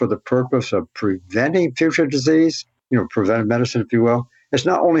not for the purpose of preventing future disease, preventive medicine, if you will. It's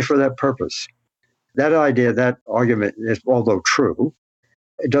not only for that purpose. That idea, that argument is, although true,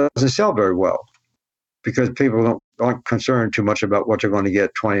 it doesn't sell very well, because people aren't concerned too much about what they're going to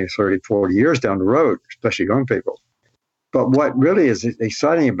get 20, 30, 40 years down the road, especially young people. But what really is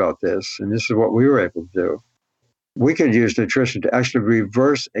exciting about this, and this is what we were able to do, we could use nutrition to actually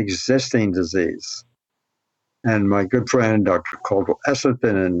reverse existing disease. And my good friend, Dr. Caldwell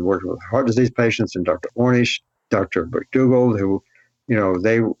Esselstyn, and working with heart disease patients, and Dr. Ornish, Dr. McDougall, who,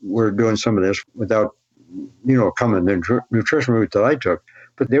 they were doing some of this without, coming the nutrition route that I took.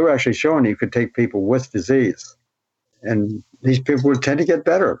 But they were actually showing you could take people with disease, and these people would tend to get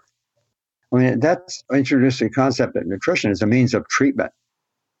better. I mean, that's introducing the concept that nutrition is a means of treatment.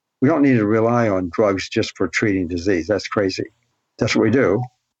 We don't need to rely on drugs just for treating disease. That's crazy. That's what we do.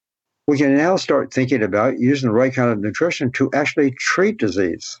 We can now start thinking about using the right kind of nutrition to actually treat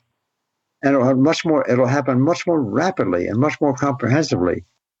disease. And it'll happen much more rapidly and much more comprehensively,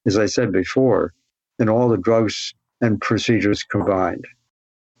 as I said before, than all the drugs and procedures combined.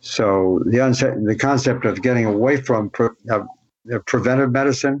 So the concept of getting away from preventive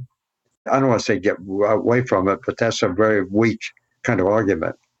medicine, I don't want to say get away from it, but that's a very weak kind of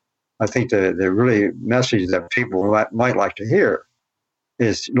argument. I think the really message that people might like to hear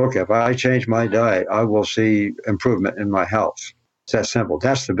is, look, if I change my diet, I will see improvement in my health. It's that simple.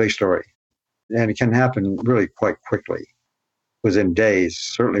 That's the big story. And it can happen really quite quickly, within days,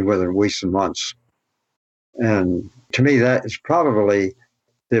 certainly within weeks and months. And to me, that is probably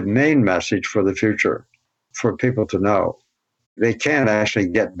the main message for the future, for people to know. They can actually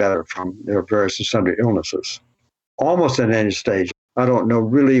get better from their various and sundry illnesses, almost at any stage. I don't know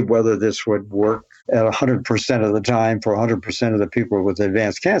really whether this would work at 100% of the time for 100% of the people with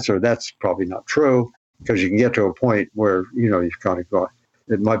advanced cancer. That's probably not true, because you can get to a point where, you've kind of got,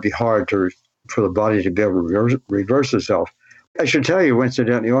 it might be hard for the body to be able to reverse itself. I should tell you,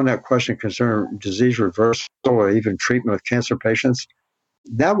 incidentally, on that question concerning disease reversal or even treatment of cancer patients,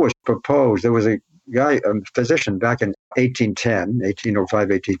 that was proposed. There was a physician back in 1810,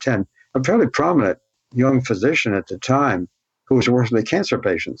 a fairly prominent young physician at the time, who was working with cancer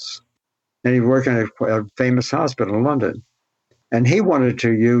patients. And he worked in a famous hospital in London. And he wanted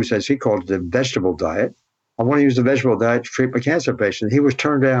to use, as he called it, the vegetable diet. I want to use the vegetable diet to treat my cancer patient. He was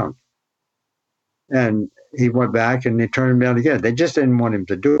turned down. And he went back and they turned him down again. They just didn't want him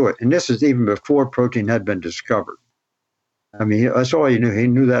to do it. And this is even before protein had been discovered. I mean, that's all he knew. He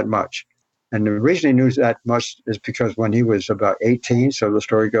knew that much. And the reason he knew that much is because when he was about 18, so the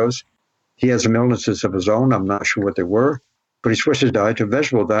story goes, he had some illnesses of his own. I'm not sure what they were, but he switched his diet to a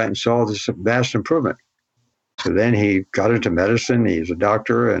vegetable diet and saw this vast improvement. So then he got into medicine. He's a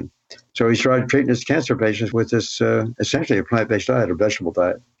doctor. And so he started treating his cancer patients with this essentially a plant-based diet, a vegetable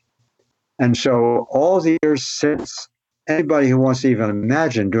diet. And so all the years since, anybody who wants to even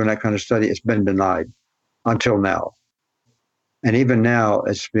imagine doing that kind of study, it's been denied until now. And even now,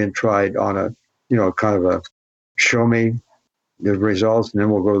 it's been tried on a, kind of a show me the results, and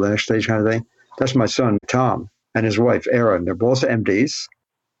then we'll go to the next stage kind of thing. That's my son, Tom, and his wife, Erin. They're both MDs.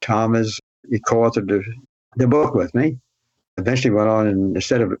 Tom he co-authored the book with me. Eventually went on, and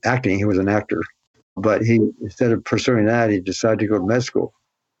instead of acting, he was an actor. But instead of pursuing that, he decided to go to med school.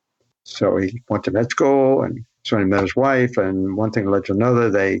 So he went to med school, and so he met his wife, and one thing led to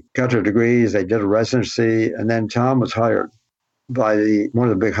another. They got their degrees, they did a residency, and then Tom was hired by one of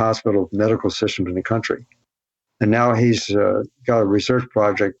the big hospital medical systems in the country. And now he's got a research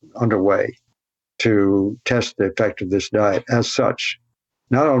project underway to test the effect of this diet as such,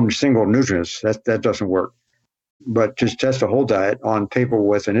 not on single nutrients, that doesn't work, but just test the whole diet on people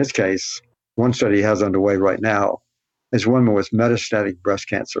with, in his case, one study he has underway right now is women with metastatic breast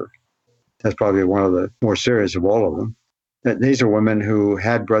cancer. That's probably one of the more serious of all of them. These are women who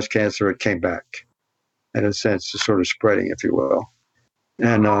had breast cancer, it came back. In a sense, it's sort of spreading, if you will.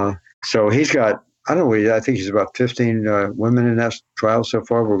 And so he's got, I don't know, I think he's about 15 women in that trial so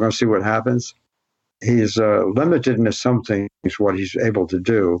far. We're going to see what happens. He's limited in some things what he's able to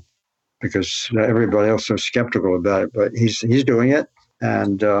do because everybody else is skeptical about it, but he's doing it.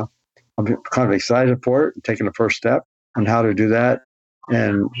 And I'm kind of excited for it, taking the first step on how to do that.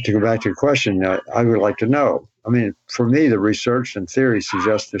 And to go back to your question, I would like to know. I mean, for me, the research and theory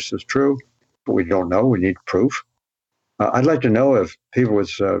suggests this is true, but we don't know. We need proof. I'd like to know if people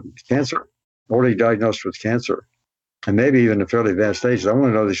with cancer, already diagnosed with cancer, and maybe even in fairly advanced stages, I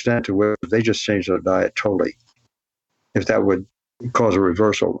want to know the extent to which they just changed their diet totally, if that would cause a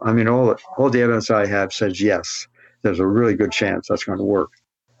reversal. I mean, all the evidence I have says yes, there's a really good chance that's going to work,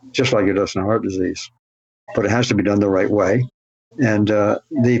 just like it does in heart disease. But it has to be done the right way. And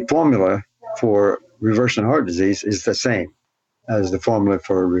the formula for reversing heart disease is the same as the formula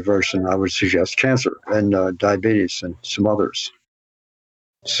for reversing, I would suggest, cancer and diabetes and some others.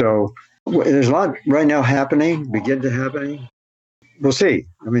 So there's a lot right now begin to happening. We'll see.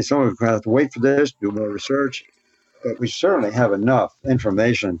 I mean, some of us have to wait for this, do more research, but we certainly have enough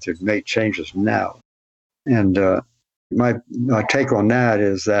information to make changes now. And my take on that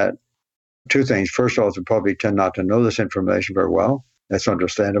is that two things. First of all, the public tend not to know this information very well. That's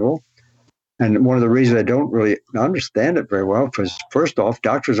understandable. And one of the reasons they don't really understand it very well is, first off,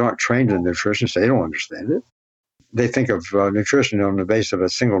 doctors aren't trained in nutrition, so they don't understand it. They think of nutrition on the basis of a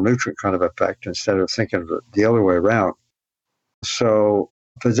single nutrient kind of effect instead of thinking of it the other way around. So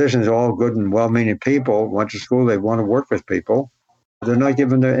physicians are all good and well-meaning people, went to school, they want to work with people. They're not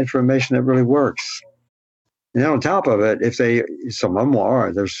given the information that really works. And then on top of it, some of them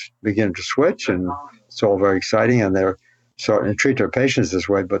are, they're beginning to switch, and it's all very exciting, and they're starting to treat their patients this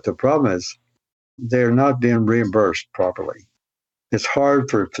way. But the problem is they're not being reimbursed properly. It's hard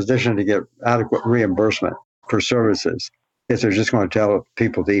for a physician to get adequate reimbursement for services if they're just going to tell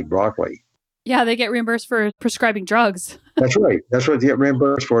people to eat broccoli. Yeah, they get reimbursed for prescribing drugs. That's right. That's what they get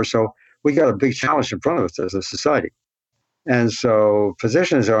reimbursed for. So we got a big challenge in front of us as a society. And so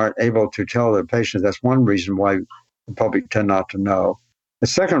physicians aren't able to tell their patients. That's one reason why the public tend not to know. The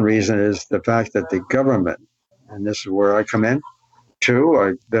second reason is the fact that the government, and this is where I come in too,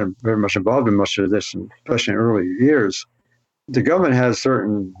 I've been very much involved in much of this, especially in early years. The government has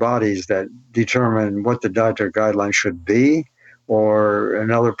certain bodies that determine what the dietary guidelines should be, or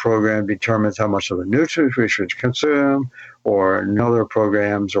another program determines how much of the nutrients we should consume, or another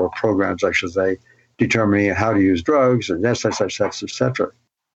programs, I should say, determining how to use drugs, and etc.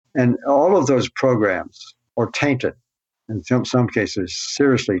 And all of those programs are tainted, in some cases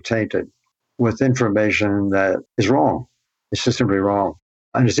seriously tainted, with information that is wrong. It's just simply wrong.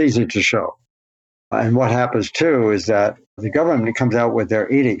 And it's easy to show. And what happens too is that the government comes out with their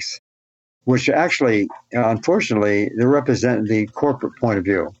edicts, which actually, unfortunately, they represent the corporate point of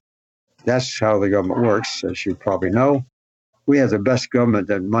view. That's how the government works, as you probably know. We have the best government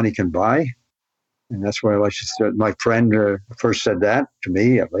that money can buy. And that's why my friend first said that, to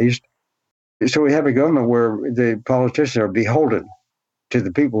me at least. So we have a government where the politicians are beholden to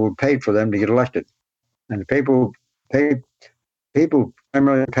the people who paid for them to get elected. And the people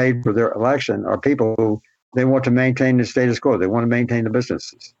primarily paid for their election are people who they want to maintain the status quo. They want to maintain the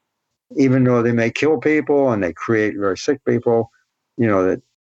businesses. even though they may kill people and they create very sick people, that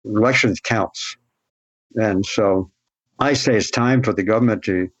elections counts. And so I say it's time for the government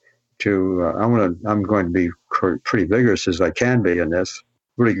I'm going to be pretty vigorous as I can be in this,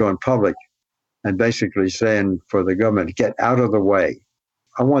 really going public and basically saying for the government to get out of the way.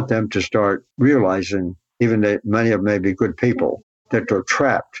 I want them to start realizing, even that many of them may be good people, that they're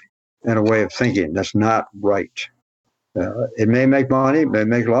trapped in a way of thinking that's not right. It may make money, it may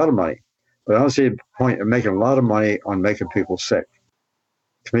make a lot of money, but I don't see a point in making a lot of money on making people sick.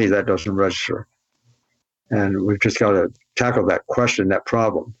 To me, that doesn't register. And we've just got to tackle that question, that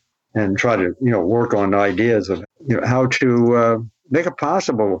problem, and try to, work on ideas of, how to make it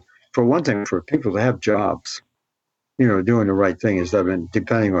possible, for one thing, for people to have jobs. Doing the right thing instead of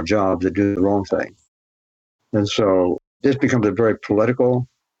depending on jobs that do the wrong thing. And so this becomes a very political,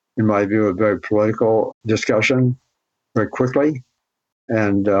 in my view, a very political discussion very quickly.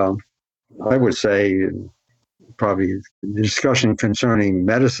 And I would say probably the discussion concerning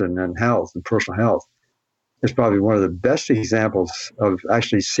medicine and health and personal health is probably one of the best examples of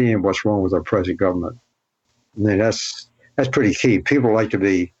actually seeing what's wrong with our present government. I mean, that's pretty key. People like to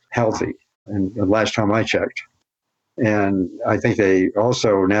be healthy. And the last time I checked, and I think they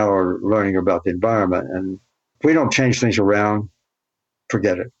also now are learning about the environment. And if we don't change things around,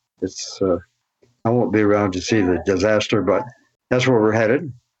 forget it. I won't be around to see the disaster, but that's where we're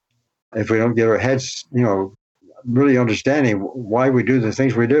headed. If we don't get our heads, really understanding why we do the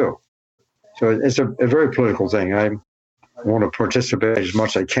things we do. So it's a very political thing. I want to participate as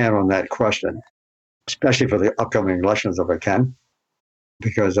much as I can on that question, especially for the upcoming elections if I can,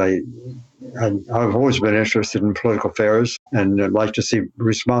 because I've always been interested in political affairs and I'd like to see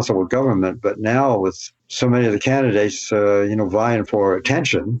responsible government. But now with so many of the candidates, vying for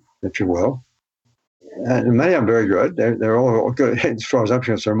attention, if you will, and many of them very good. They're all good. As far as I'm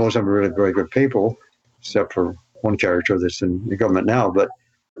concerned, most of them are really very good people, except for one character that's in the government now. But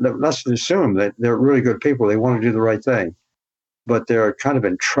let's assume that they're really good people. They want to do the right thing, but they're kind of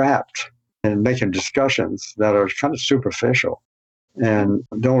entrapped in making discussions that are kind of superficial and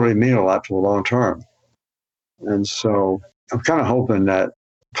don't really mean a lot for the long term. And so I'm kind of hoping that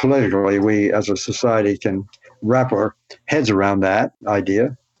politically we as a society can wrap our heads around that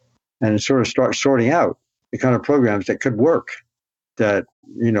idea and sort of start sorting out the kind of programs that could work, that,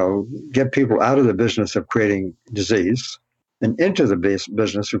 get people out of the business of creating disease and into the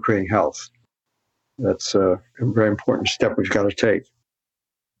business of creating health. That's a very important step we've got to take.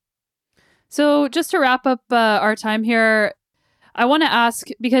 So just to wrap up our time here, I want to ask,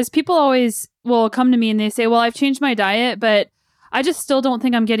 because people always will come to me and they say, well, I've changed my diet, but I just still don't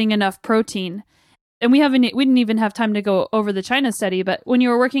think I'm getting enough protein. And we didn't even have time to go over the China study, but when you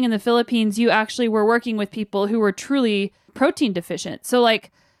were working in the Philippines, you actually were working with people who were truly protein deficient. So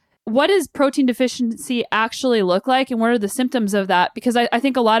what does protein deficiency actually look like, and what are the symptoms of that? Because I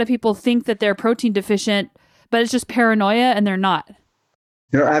think a lot of people think that they're protein deficient, but it's just paranoia, and they're not.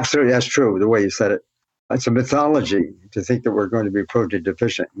 Absolutely, that's true, the way you said it. It's a mythology to think that we're going to be protein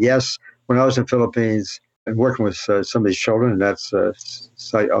deficient. Yes, when I was in the Philippines and working with some of these children, that's a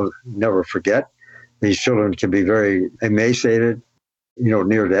sight I'll never forget. These children can be very emaciated,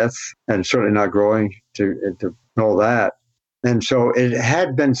 near death, and certainly not growing to all that. And so it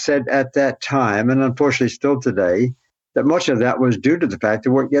had been said at that time, and unfortunately still today, that much of that was due to the fact that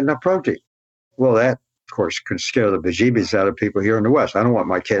we weren't getting enough protein. Well, that, of course, could scare the bejeebies out of people here in the West. I don't want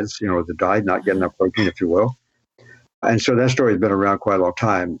my kids, to die not getting enough protein, if you will. And so that story has been around quite a long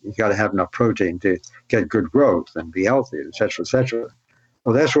time. You've got to have enough protein to get good growth and be healthy, et cetera, et cetera.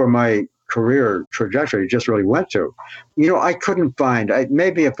 Well, that's where my career trajectory just really went to. I couldn't find, I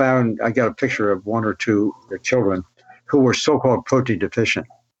got a picture of one or two children who were so-called protein deficient.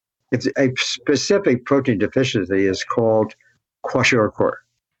 If a specific protein deficiency is called kwashiorkor,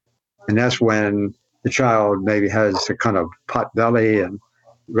 and that's when the child maybe has a kind of pot belly and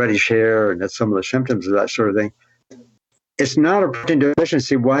reddish hair, and that's some of the symptoms of that sort of thing. It's not a protein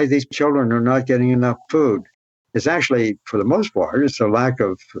deficiency why these children are not getting enough food. It's actually, for the most part, it's a lack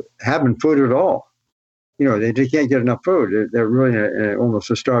of having food at all. They can't get enough food. They're really in almost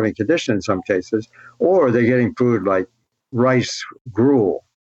a starving condition in some cases, or they're getting food like rice gruel.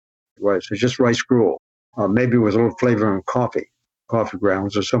 Right, so just rice gruel, maybe with a little flavor in coffee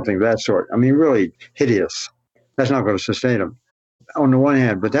grounds or something of that sort. I mean, really hideous. That's not going to sustain them on the one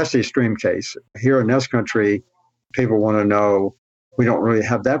hand, but that's the extreme case. Here in this country, people want to know, we don't really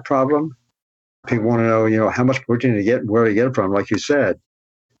have that problem. People want to know, how much protein to get and where to get it from, like you said.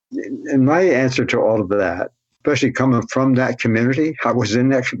 And my answer to all of that, especially coming from that community, I was in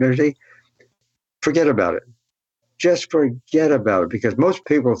that community, forget about it. just forget about it, because most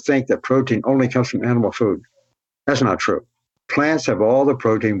people think that protein only comes from animal food. That's not true. Plants have all the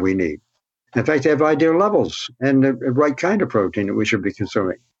protein we need. In fact, they have ideal levels and the right kind of protein that we should be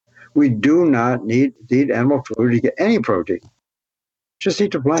consuming. We do not need to eat animal food to get any protein. Just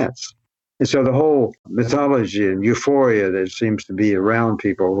eat the plants. And so the whole mythology and euphoria that seems to be around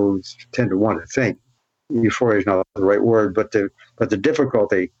people who tend to want to think, euphoria is not the right word, but the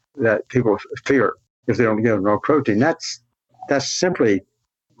difficulty that people fear if they don't get enough protein, that's simply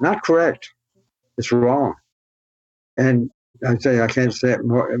not correct. It's wrong. And I can't say it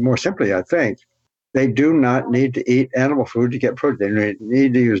more simply, I think. They do not need to eat animal food to get protein. They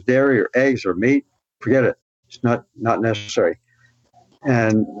need to use dairy or eggs or meat. Forget it. It's not necessary.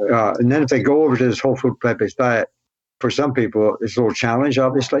 And then if they go over to this whole food plant-based diet, for some people, it's a little challenge,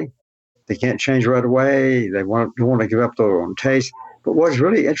 obviously. They can't change right away. They don't want to give up their own taste. But what's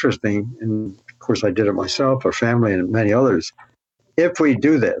really interesting, and of course I did it myself, our family, and many others, if we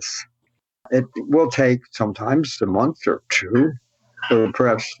do this, it will take sometimes a month or two, or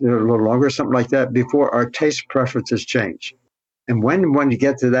perhaps a little longer, something like that, before our taste preferences change. And when you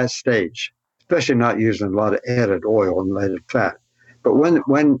get to that stage, especially not using a lot of added oil and added fat, but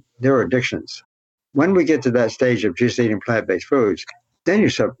when there are addictions, when we get to that stage of just eating plant-based foods, then you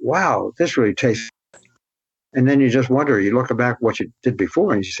say, wow, this really tastes. And then you just wonder, you look back what you did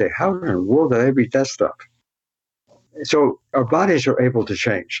before and you say, how in the world did I eat that stuff? So our bodies are able to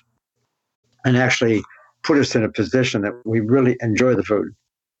change and actually put us in a position that we really enjoy the food.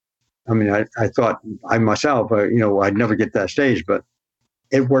 I mean, I thought I myself, I'd never get that stage, but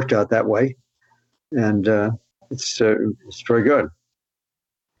it worked out that way. And it's very good.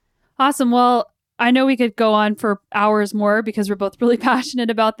 Awesome. Well, I know we could go on for hours more because we're both really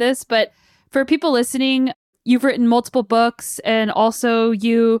passionate about this, but for people listening, you've written multiple books, and also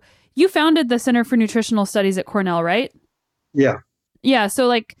you founded the Center for Nutritional Studies at Cornell, right? Yeah. Yeah. So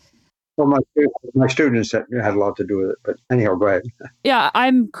well, my students had a lot to do with it, but anyhow, go ahead. Yeah,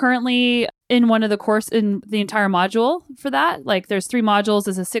 I'm currently in one of the course in the entire module for that. There's 3 modules.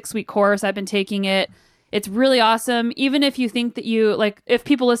 It's a 6-week course. I've been taking it. It's really awesome. Even if you think that if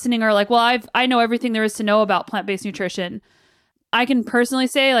people listening are like, well, I know everything there is to know about plant-based nutrition. I can personally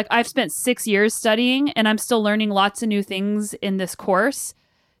say, I've spent 6 years studying and I'm still learning lots of new things in this course.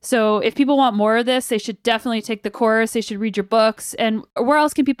 So if people want more of this, they should definitely take the course. They should read your books. And where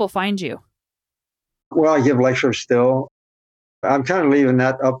else can people find you? Well, I give lectures still. I'm kind of leaving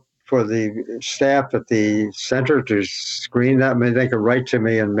that up for the staff at the center to screen that. I mean, they can write to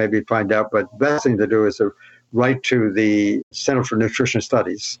me and maybe find out. But the best thing to do is to write to the Center for Nutrition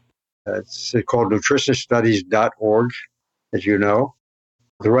Studies. It's called nutritionstudies.org, as you know.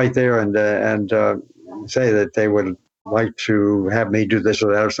 To write there and say that they would like to have me do this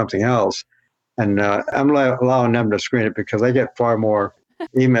or that or something else. And I'm allowing them to screen it because I get far more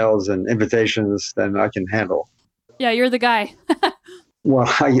emails and invitations than I can handle. Yeah, you're the guy. Well,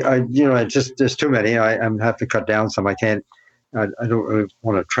 it's just there's too many. I have to cut down some. I can't. I don't really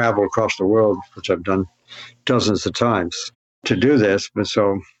want to travel across the world, which I've done dozens of times to do this. But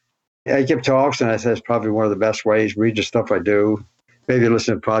so I give talks, and I say it's probably one of the best ways. Read the stuff I do. Maybe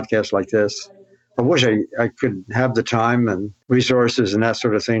listen to podcasts like this. I wish I could have the time and resources and that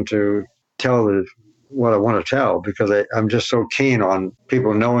sort of thing to tell what I want to tell, because I'm just so keen on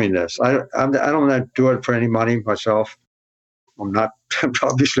people knowing this. I don't want to do it for any money myself. I'm not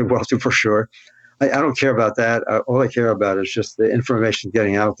obviously wealthy for sure. I don't care about that. All I care about is just the information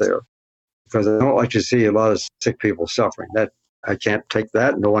getting out there, because I don't like to see a lot of sick people suffering. That I can't take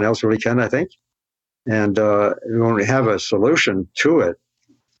that. No one else really can, I think. And when we have a solution to it,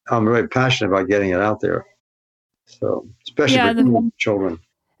 I'm really passionate about getting it out there. So, especially for children.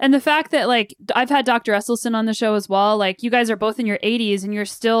 And the fact that I've had Dr. Esselstyn on the show as well. You guys are both in your 80s and you're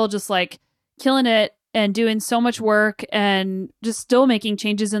still just killing it and doing so much work and just still making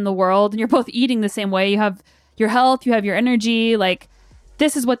changes in the world. And you're both eating the same way. You have your health, you have your energy.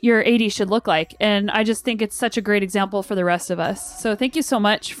 This is what your 80s should look like. And I just think it's such a great example for the rest of us. So thank you so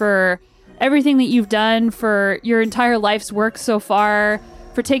much for everything that you've done, for your entire life's work so far,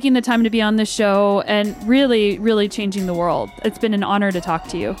 for taking the time to be on this show and really, really changing the world. It's been an honor to talk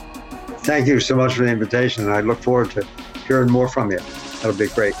to you. Thank you so much for the invitation. I look forward to hearing more from you. That'll be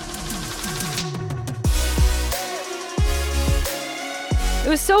great. It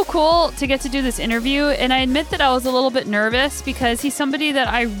was so cool to get to do this interview, and I admit that I was a little bit nervous because he's somebody that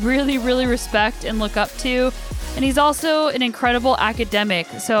I really, really respect and look up to, and he's also an incredible academic.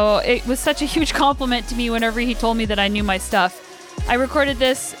 So it was such a huge compliment to me whenever he told me that I knew my stuff. I recorded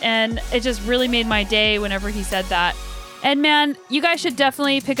this, and it just really made my day whenever he said that. And man, you guys should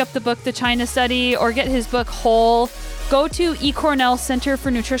definitely pick up the book, The China Study, or get his book Whole. Go to eCornell Center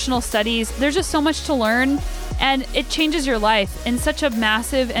for Nutritional Studies. There's just so much to learn, and it changes your life in such a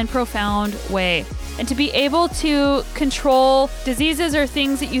massive and profound way. And to be able to control diseases or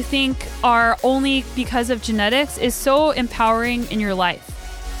things that you think are only because of genetics is so empowering in your life.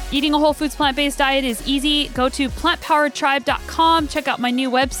 Eating a whole foods plant-based diet is easy. Go to plantpoweredtribe.com. Check out my new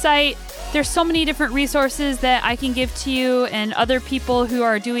website. There's so many different resources that I can give to you and other people who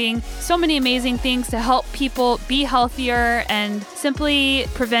are doing so many amazing things to help people be healthier and simply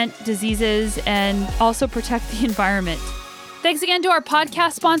prevent diseases and also protect the environment. Thanks again to our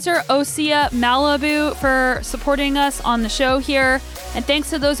podcast sponsor, Osea Malibu, for supporting us on the show here. And thanks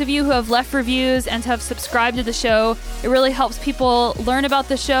to those of you who have left reviews and have subscribed to the show. It really helps people learn about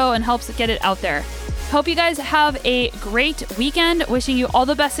the show and helps get it out there. Hope you guys have a great weekend. Wishing you all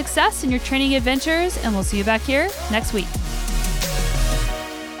the best success in your training adventures, and we'll see you back here next week.